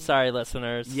 I'm sorry,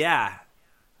 listeners. Yeah.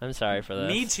 I'm sorry for this.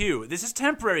 Me too. This is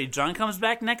temporary. John comes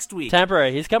back next week.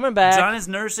 Temporary. He's coming back. John is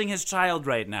nursing his child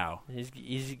right now.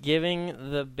 He's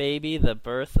giving the baby the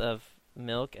birth of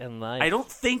milk and life. I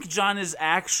don't think John is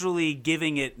actually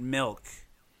giving it milk.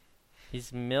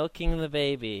 He's milking the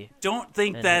baby. Don't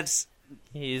think that's...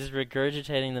 He's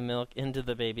regurgitating the milk into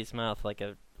the baby's mouth like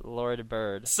a lord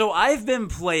bird. So I've been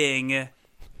playing...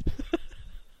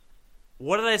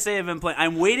 What did I say I've been playing?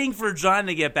 I'm waiting for John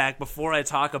to get back before I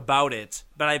talk about it.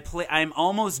 But I'm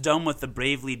almost done with the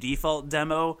Bravely Default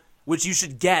demo, which you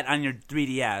should get on your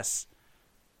 3DS.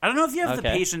 I don't know if you have the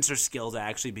patience or skill to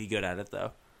actually be good at it,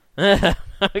 though.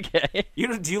 Okay.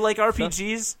 Do you like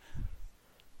RPGs?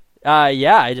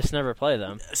 Yeah, I just never play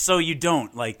them. So you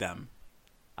don't like them?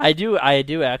 I do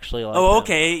actually like them. Oh,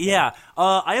 okay, yeah.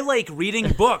 I like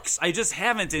reading books. I just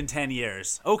haven't in 10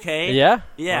 years. Okay. Yeah?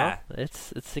 Yeah. Well,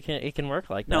 it can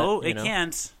work like that. No, it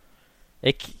can't.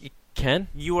 It can?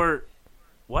 You are...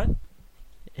 What?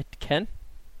 It can?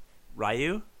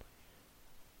 Ryu?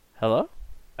 Hello?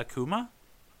 Akuma?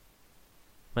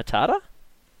 Matata?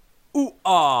 Ooh,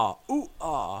 ah, ooh,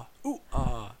 ah, ooh,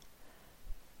 ah.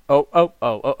 Oh.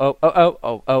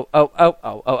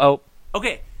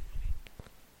 Okay.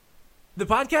 The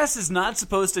podcast is not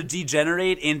supposed to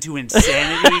degenerate into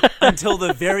insanity until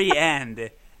the very end.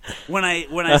 When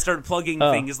I start plugging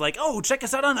things like, check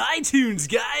us out on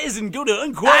iTunes, guys, and go to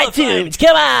Unqualified. iTunes,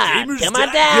 come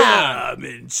on down.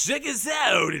 And check us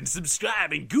out and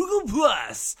subscribe and Google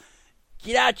Plus.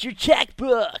 Get out your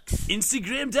checkbooks.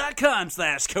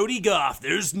 Instagram.com/Cody Goff.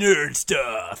 There's nerd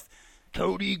stuff.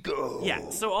 Cody Goff. Yeah,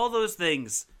 so all those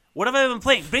things. What have I been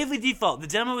playing? Bravely Default. The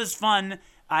demo is fun.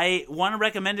 I want to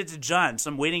recommend it to John, so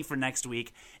I'm waiting for next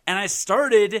week. And I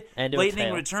started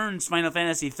Lightning Returns Final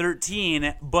Fantasy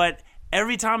 13, but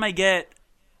every time I get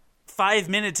 5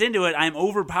 minutes into it, I'm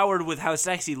overpowered with how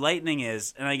sexy Lightning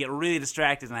is, and I get really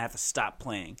distracted and I have to stop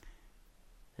playing.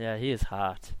 Yeah, he is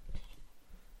hot.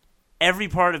 Every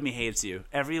part of me hates you.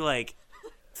 Every,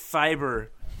 fiber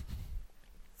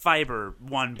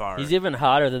 1 bar. He's even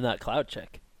hotter than that Cloud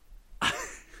chick.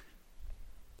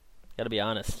 Gotta be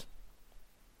honest.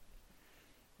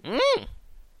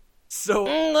 So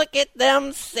look at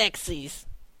them sexies.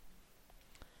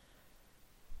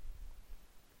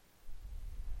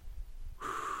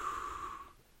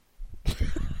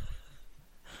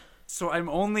 So I'm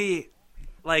only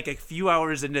a few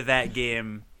hours into that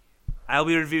game. I'll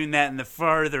be reviewing that in the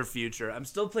farther future. I'm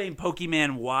still playing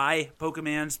Pokemon Y,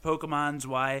 Pokemon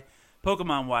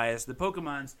Y is the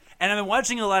Pokemons. And I've been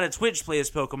watching a lot of Twitch play as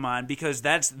Pokemon because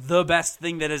that's the best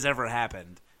thing that has ever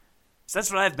happened. So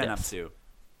that's what I've been up to.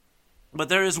 But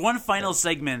there is one final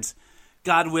segment,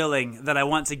 God willing, that I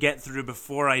want to get through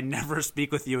before I never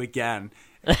speak with you again.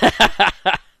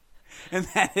 And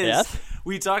that is, Yes?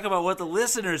 we talk about what the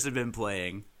listeners have been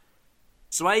playing.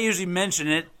 So I usually mention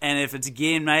it, and if it's a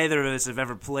game neither of us have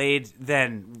ever played,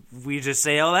 then we just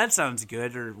say, "Oh, that sounds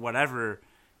good," or whatever.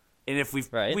 And if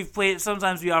we've played it,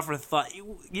 sometimes we offer a thought.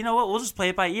 You know what? We'll just play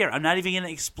it by ear. I'm not even going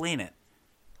to explain it.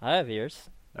 I have ears.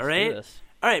 All right?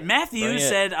 All right, Matthew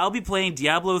said, I'll be playing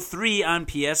Diablo 3 on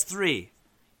PS3.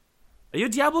 Are you a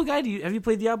Diablo guy? Have you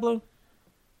played Diablo?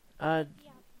 I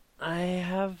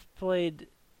have played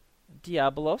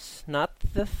Diablos, not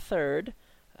the third.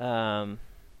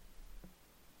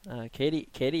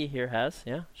 Katie here has,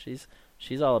 yeah.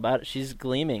 She's all about it. She's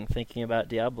gleaming thinking about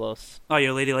Diablos. Oh,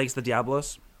 your lady likes the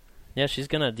Diablos? Yeah, she's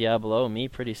gonna Diablo me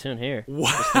pretty soon here. Wow.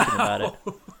 Just thinking about it.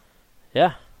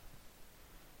 Yeah.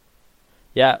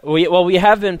 Yeah, we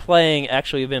have been playing.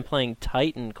 Actually, we've been playing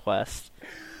Titan Quest,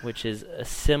 which is a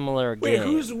similar game. Wait,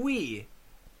 who's we?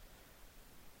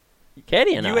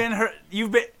 Katie and you I. and her.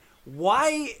 You've been.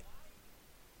 Why?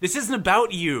 This isn't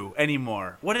about you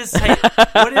anymore. What is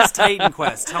Titan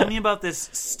Quest? Tell me about this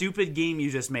stupid game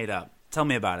you just made up. Tell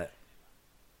me about it.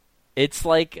 It's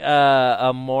like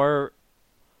a more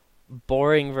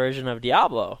boring version of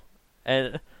Diablo,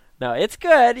 and. No, it's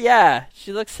good, yeah.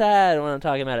 She looks sad when I'm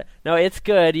talking about it. No, it's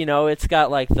good, it's got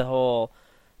like the whole,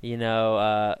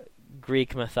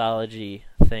 Greek mythology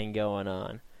thing going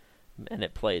on. And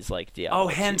it plays like Diablo. Oh,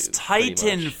 hence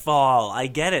Titanfall. I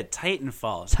get it,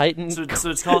 Titanfall.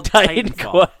 So it's called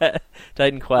Titanfall.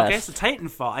 Titan Quest. Okay, so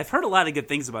Titanfall. I've heard a lot of good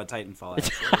things about Titanfall,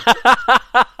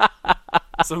 actually.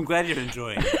 So I'm glad you're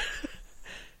enjoying it.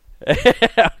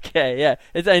 Okay, yeah.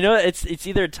 I know it's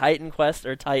either Titan Quest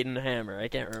or Titan Hammer. I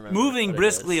can't remember. Moving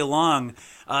briskly along,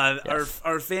 yes.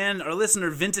 our listener,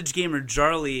 Vintage Gamer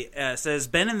Jarly, says,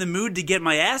 been in the mood to get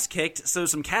my ass kicked, so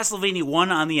some Castlevania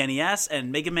 1 on the NES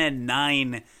and Mega Man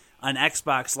 9 on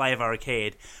Xbox Live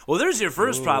Arcade. Well, there's your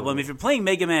first problem. If you're playing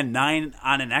Mega Man 9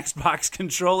 on an Xbox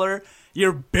controller,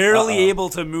 you're barely able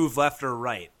to move left or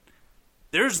right.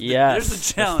 There's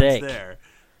the challenge there.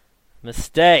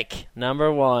 Mistake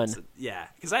number one. So, yeah,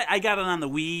 because I got it on the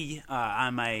Wii,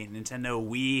 on my Nintendo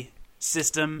Wii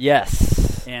system.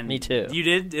 Yes, and me too. You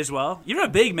did as well? You're a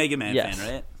big Mega Man fan,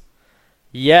 right?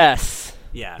 Yes.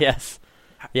 Yeah. Yes.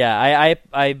 Yeah,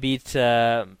 I beat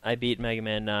Mega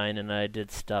Man 9 and I did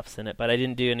stuffs in it, but I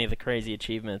didn't do any of the crazy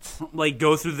achievements. Like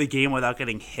go through the game without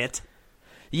getting hit?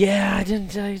 Yeah, I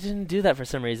didn't do that for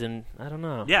some reason. I don't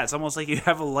know. Yeah, it's almost like you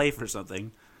have a life or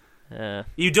something. Yeah.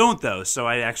 You don't, though, so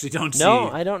I actually don't see... No,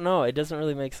 I don't know. It doesn't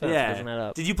really make sense. Yeah. It doesn't add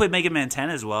up. Did you play Mega Man 10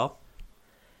 as well?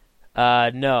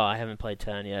 No, I haven't played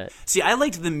 10 yet. See, I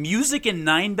liked the music in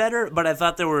 9 better, but I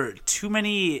thought there were too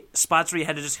many spots where you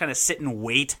had to just kind of sit and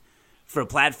wait for a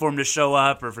platform to show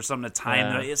up or for something to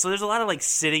time. So there's a lot of like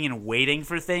sitting and waiting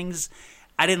for things.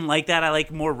 I didn't like that. I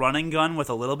like more run and gun with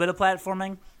a little bit of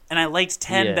platforming. And I liked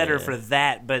 10 better for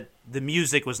that, but the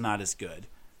music was not as good,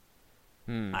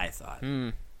 I thought.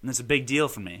 And it's a big deal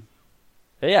for me.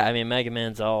 But yeah, I mean, Mega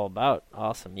Man's all about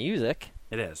awesome music.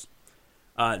 It is.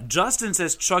 Justin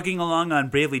says chugging along on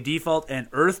Bravely Default and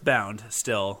Earthbound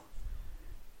still.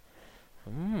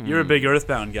 You're a big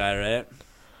Earthbound guy, right?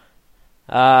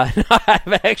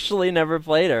 I've actually never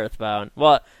played Earthbound.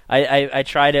 Well, I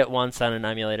tried it once on an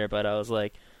emulator, but I was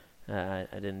like, I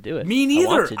didn't do it. Me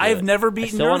neither. I've never beaten.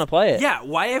 I still want to play it. Yeah,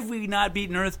 why have we not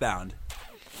beaten Earthbound?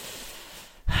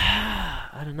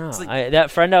 I don't know. Like, that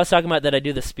friend I was talking about that I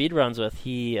do the speed runs with,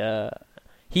 he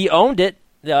owned it,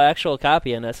 the actual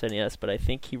copy on SNES, but I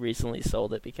think he recently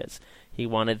sold it because he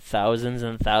wanted thousands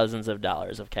and thousands of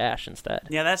dollars of cash instead.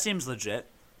 Yeah, that seems legit.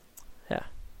 Yeah.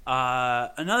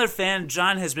 Another fan,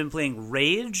 John, has been playing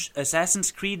Rage,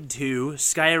 Assassin's Creed 2,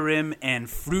 Skyrim, and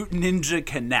Fruit Ninja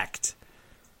Connect,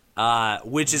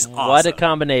 which is awesome. What a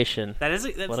combination!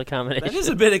 What a combination! That is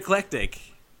a bit eclectic.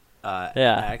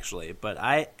 Yeah, actually, but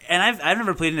I've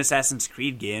never played an Assassin's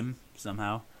Creed game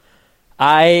somehow.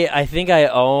 I think I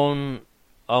own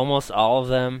almost all of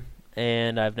them,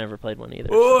 and I've never played one either.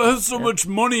 Oh, I have so much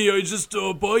money, I just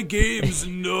buy games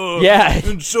and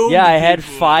and show yeah, I had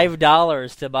people.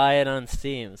 $5 to buy it on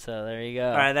Steam, so there you go.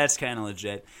 All right, that's kind of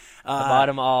legit. I bought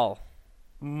them all.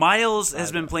 Miles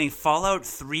has been playing Fallout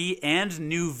 3 and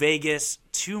New Vegas,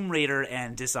 Tomb Raider,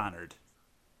 and Dishonored.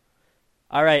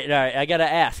 All right, I gotta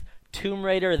ask: Tomb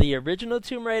Raider, the original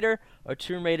Tomb Raider, or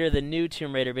Tomb Raider, the new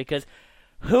Tomb Raider? Because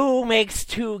who makes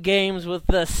two games with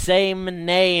the same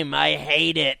name? I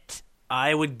hate it.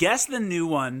 I would guess the new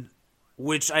one,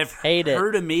 which I've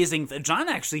heard amazing. John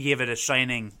actually gave it a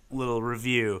shining little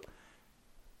review.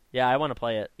 Yeah, I want to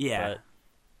play it. Yeah.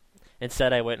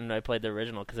 Instead, I went and I played the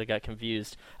original because I got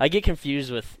confused. I get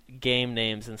confused with game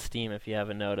names in Steam, if you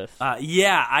haven't noticed.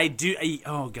 Yeah, I do.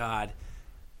 Oh God.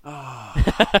 Oh.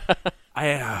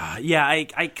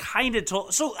 I kind of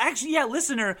told. So actually, yeah,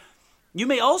 listener, you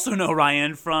may also know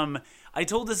Ryan from. I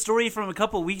told this story from a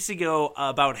couple weeks ago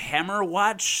about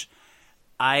Hammerwatch.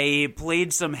 I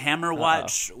played some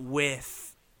Hammerwatch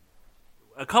with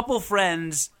a couple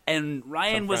friends, and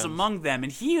Ryan was among them,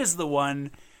 and he is the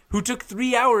one who took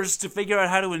 3 hours to figure out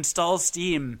how to install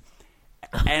Steam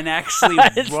and actually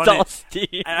run it.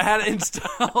 Steam. I had to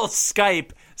install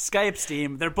Skype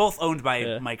Steam. They're both owned by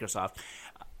Microsoft.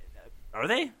 Are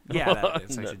they? Yeah,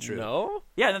 that's actually true. No?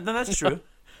 Yeah, no, that's true.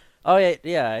 Oh,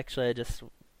 yeah, actually, I just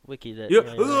wikied it.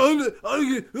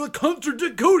 I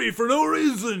contradict Cody for no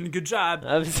reason. Good job.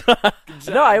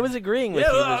 No, I was agreeing with you.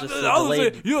 It was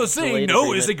just you're saying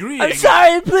no is agreeing. I'm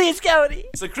sorry, please, Cody.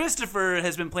 So Christopher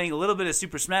has been playing a little bit of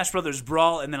Super Smash Bros.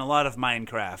 Brawl and then a lot of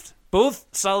Minecraft. Both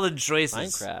solid choices.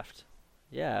 Minecraft.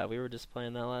 Yeah, we were just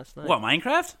playing that last night. What,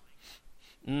 Minecraft?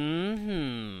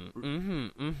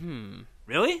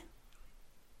 Really?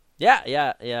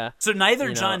 Yeah. So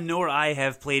neither John nor I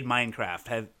have played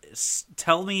Minecraft.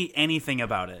 Tell me anything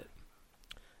about it.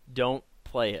 Don't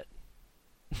play it.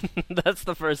 That's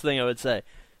the first thing I would say.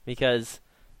 Because,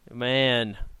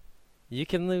 man, you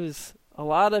can lose a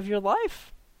lot of your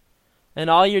life. And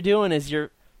all you're doing is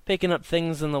you're picking up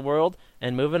things in the world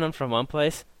and moving them from one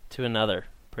place to another,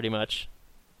 pretty much.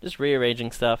 Just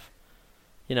rearranging stuff.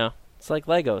 It's like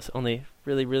Legos, only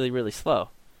really, really, really slow.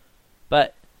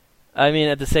 But I mean,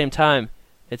 at the same time,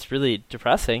 it's really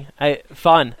depressing.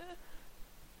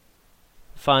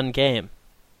 Fun game.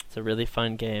 It's a really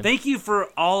fun game. Thank you for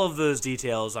all of those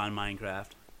details on Minecraft.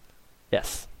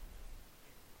 Yes.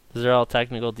 Those are all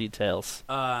technical details.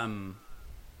 Yeah,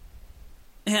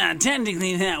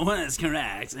 technically that was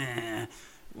correct. I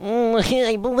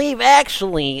believe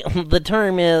actually the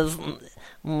term is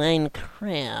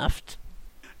Minecraft.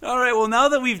 All right, well, now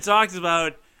that we've talked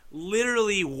about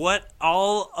literally what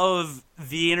all of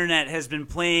the internet has been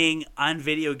playing on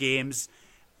video games,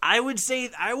 I would say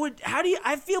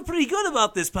I feel pretty good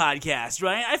about this podcast,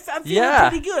 right? I'm feeling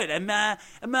pretty good. I'm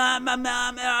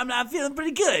feeling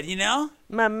pretty good,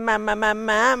 Mamma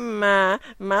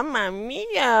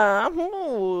mia.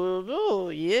 Oh,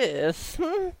 yes.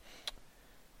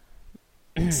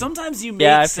 Sometimes you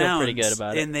make sounds pretty good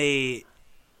about it. And they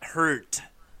hurt.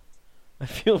 I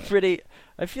feel pretty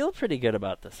good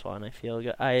about this one. I feel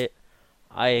good.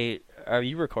 Are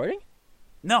you recording?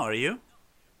 No, are you?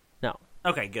 No.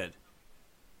 Okay, good.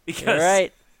 Because all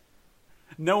right.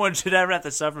 No one should ever have to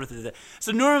suffer through that.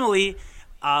 So normally,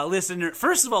 listener,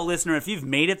 if you've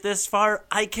made it this far,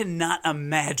 I cannot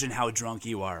imagine how drunk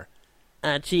you are.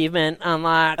 Achievement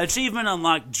unlocked. Achievement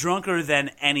unlocked, drunker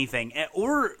than anything.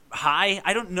 Or high.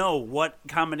 I don't know what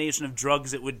combination of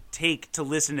drugs it would take to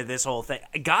listen to this whole thing.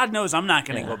 God knows I'm not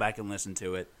going to go back and listen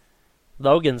to it.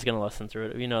 Logan's going to listen through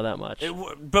it. We know that much.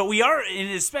 But we are,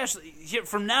 especially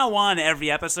from now on,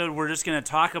 every episode, we're just going to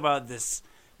talk about this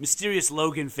mysterious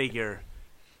Logan figure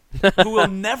who will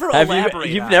never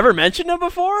elaborate. You've never mentioned him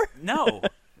before? No,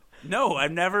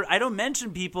 I've never. I don't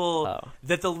mention people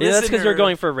that the listener. Yeah, that's because you're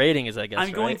going for ratings, I guess.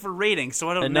 I'm going for ratings, so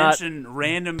I don't and mention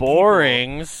random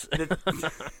borings.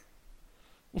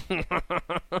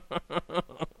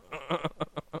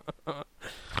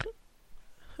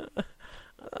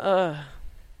 Are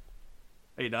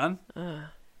you done?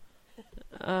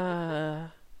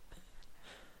 Are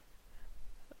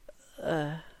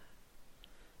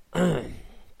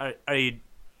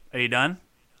you done?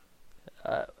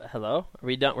 Hello? Are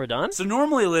we done? We're done? So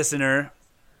normally, listener,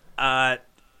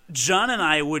 John and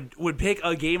I would pick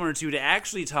a game or two to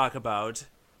actually talk about,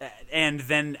 and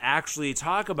then actually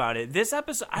talk about it. This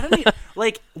episode, I don't even,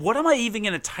 what am I even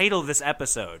going to title this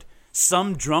episode?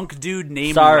 Some drunk dude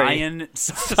named Ryan.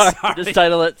 Sorry. Just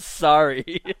title it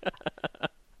Sorry.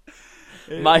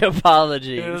 My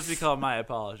apologies. Let's be called My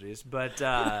Apologies. But,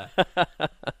 well,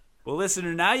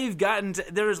 listener, now you've gotten to,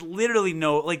 there is literally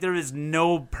there is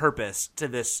no purpose to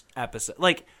this episode.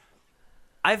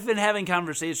 I've been having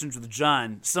conversations with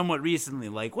John somewhat recently.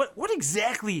 What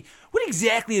exactly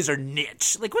is our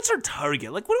niche? What's our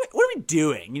target? What are we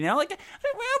doing? We're kind of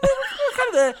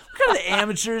the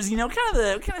amateurs. Kind of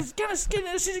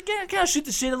shoot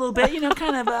the shit a little bit.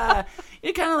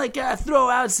 Throw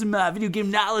out some video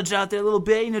game knowledge out there a little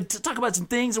bit. To talk about some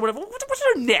things or whatever. What's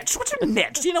our niche? What are we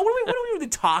really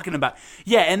talking about?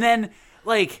 Yeah, and then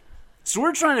So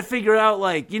we're trying to figure out,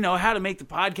 how to make the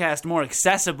podcast more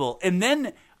accessible. And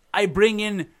then I bring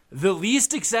in the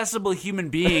least accessible human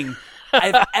being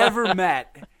I've ever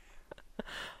met.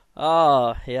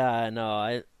 Oh, yeah, I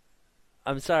know.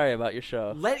 I'm sorry about your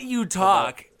show. let you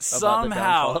talk about somehow, the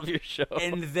downfall of your show.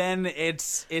 and then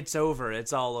it's over.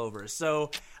 It's all over.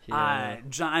 So, Yeah.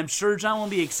 John, I'm sure John will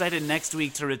be excited next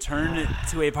week to return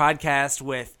to a podcast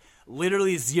with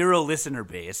literally 0 listener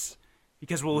base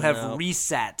because we'll have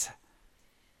reset.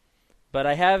 But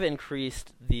I have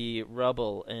increased the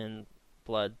rubble and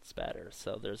blood spatter,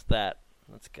 so there's that.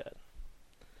 That's good.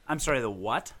 I'm sorry, the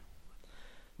what?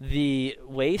 The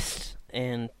waste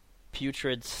and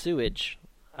putrid sewage,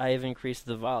 I have increased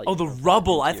the volume. Oh, the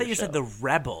rubble. I thought you said the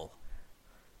rebel.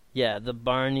 Yeah, the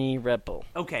Barney Rebel.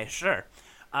 Okay, sure.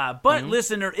 But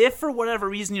listener, if for whatever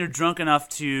reason you're drunk enough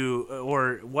to,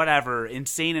 or whatever,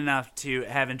 insane enough to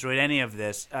have enjoyed any of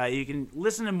this, you can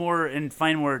listen to more and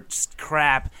find more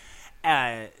crap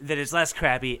that is less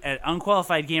crappy at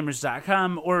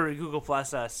unqualifiedgamers.com or Google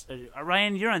Plus us.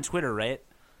 Ryan, you're on Twitter, right?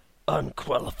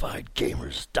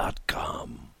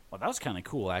 Unqualifiedgamers.com. Well, that was kind of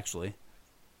cool, actually.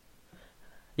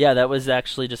 Yeah, that was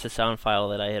actually just a sound file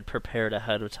that I had prepared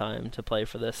ahead of time to play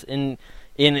for this. In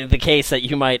the case that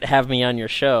you might have me on your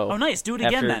show. Oh, nice. Do it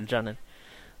again, then. John,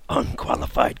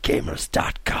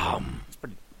 unqualifiedgamers.com. It's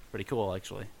pretty cool,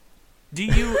 actually. Do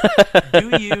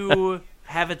you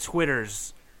have a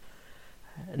Twitters?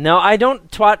 No, I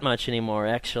don't twat much anymore,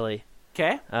 actually.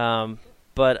 Okay.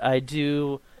 But I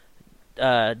do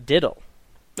diddle.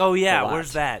 Oh, yeah.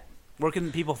 Where's that? Where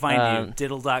can people find you?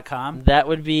 Diddle.com? That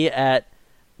would be at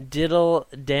Diddle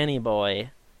Danny Boy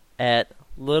at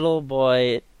Little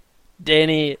Boy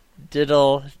Danny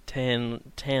Diddle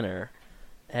Tanner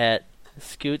at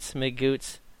Scoots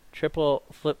McGoots Triple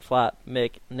Flip Flop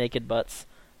Mick Naked Butts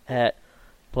at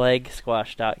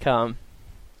BlegSquash.com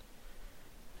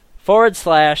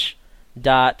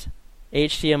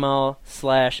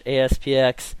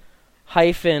 /HTML/ASPX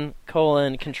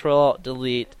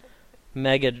 -:control-delete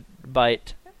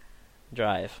megabyte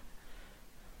drive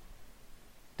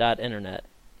 .internet.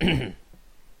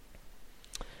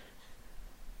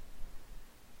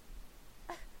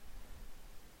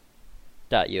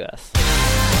 .us.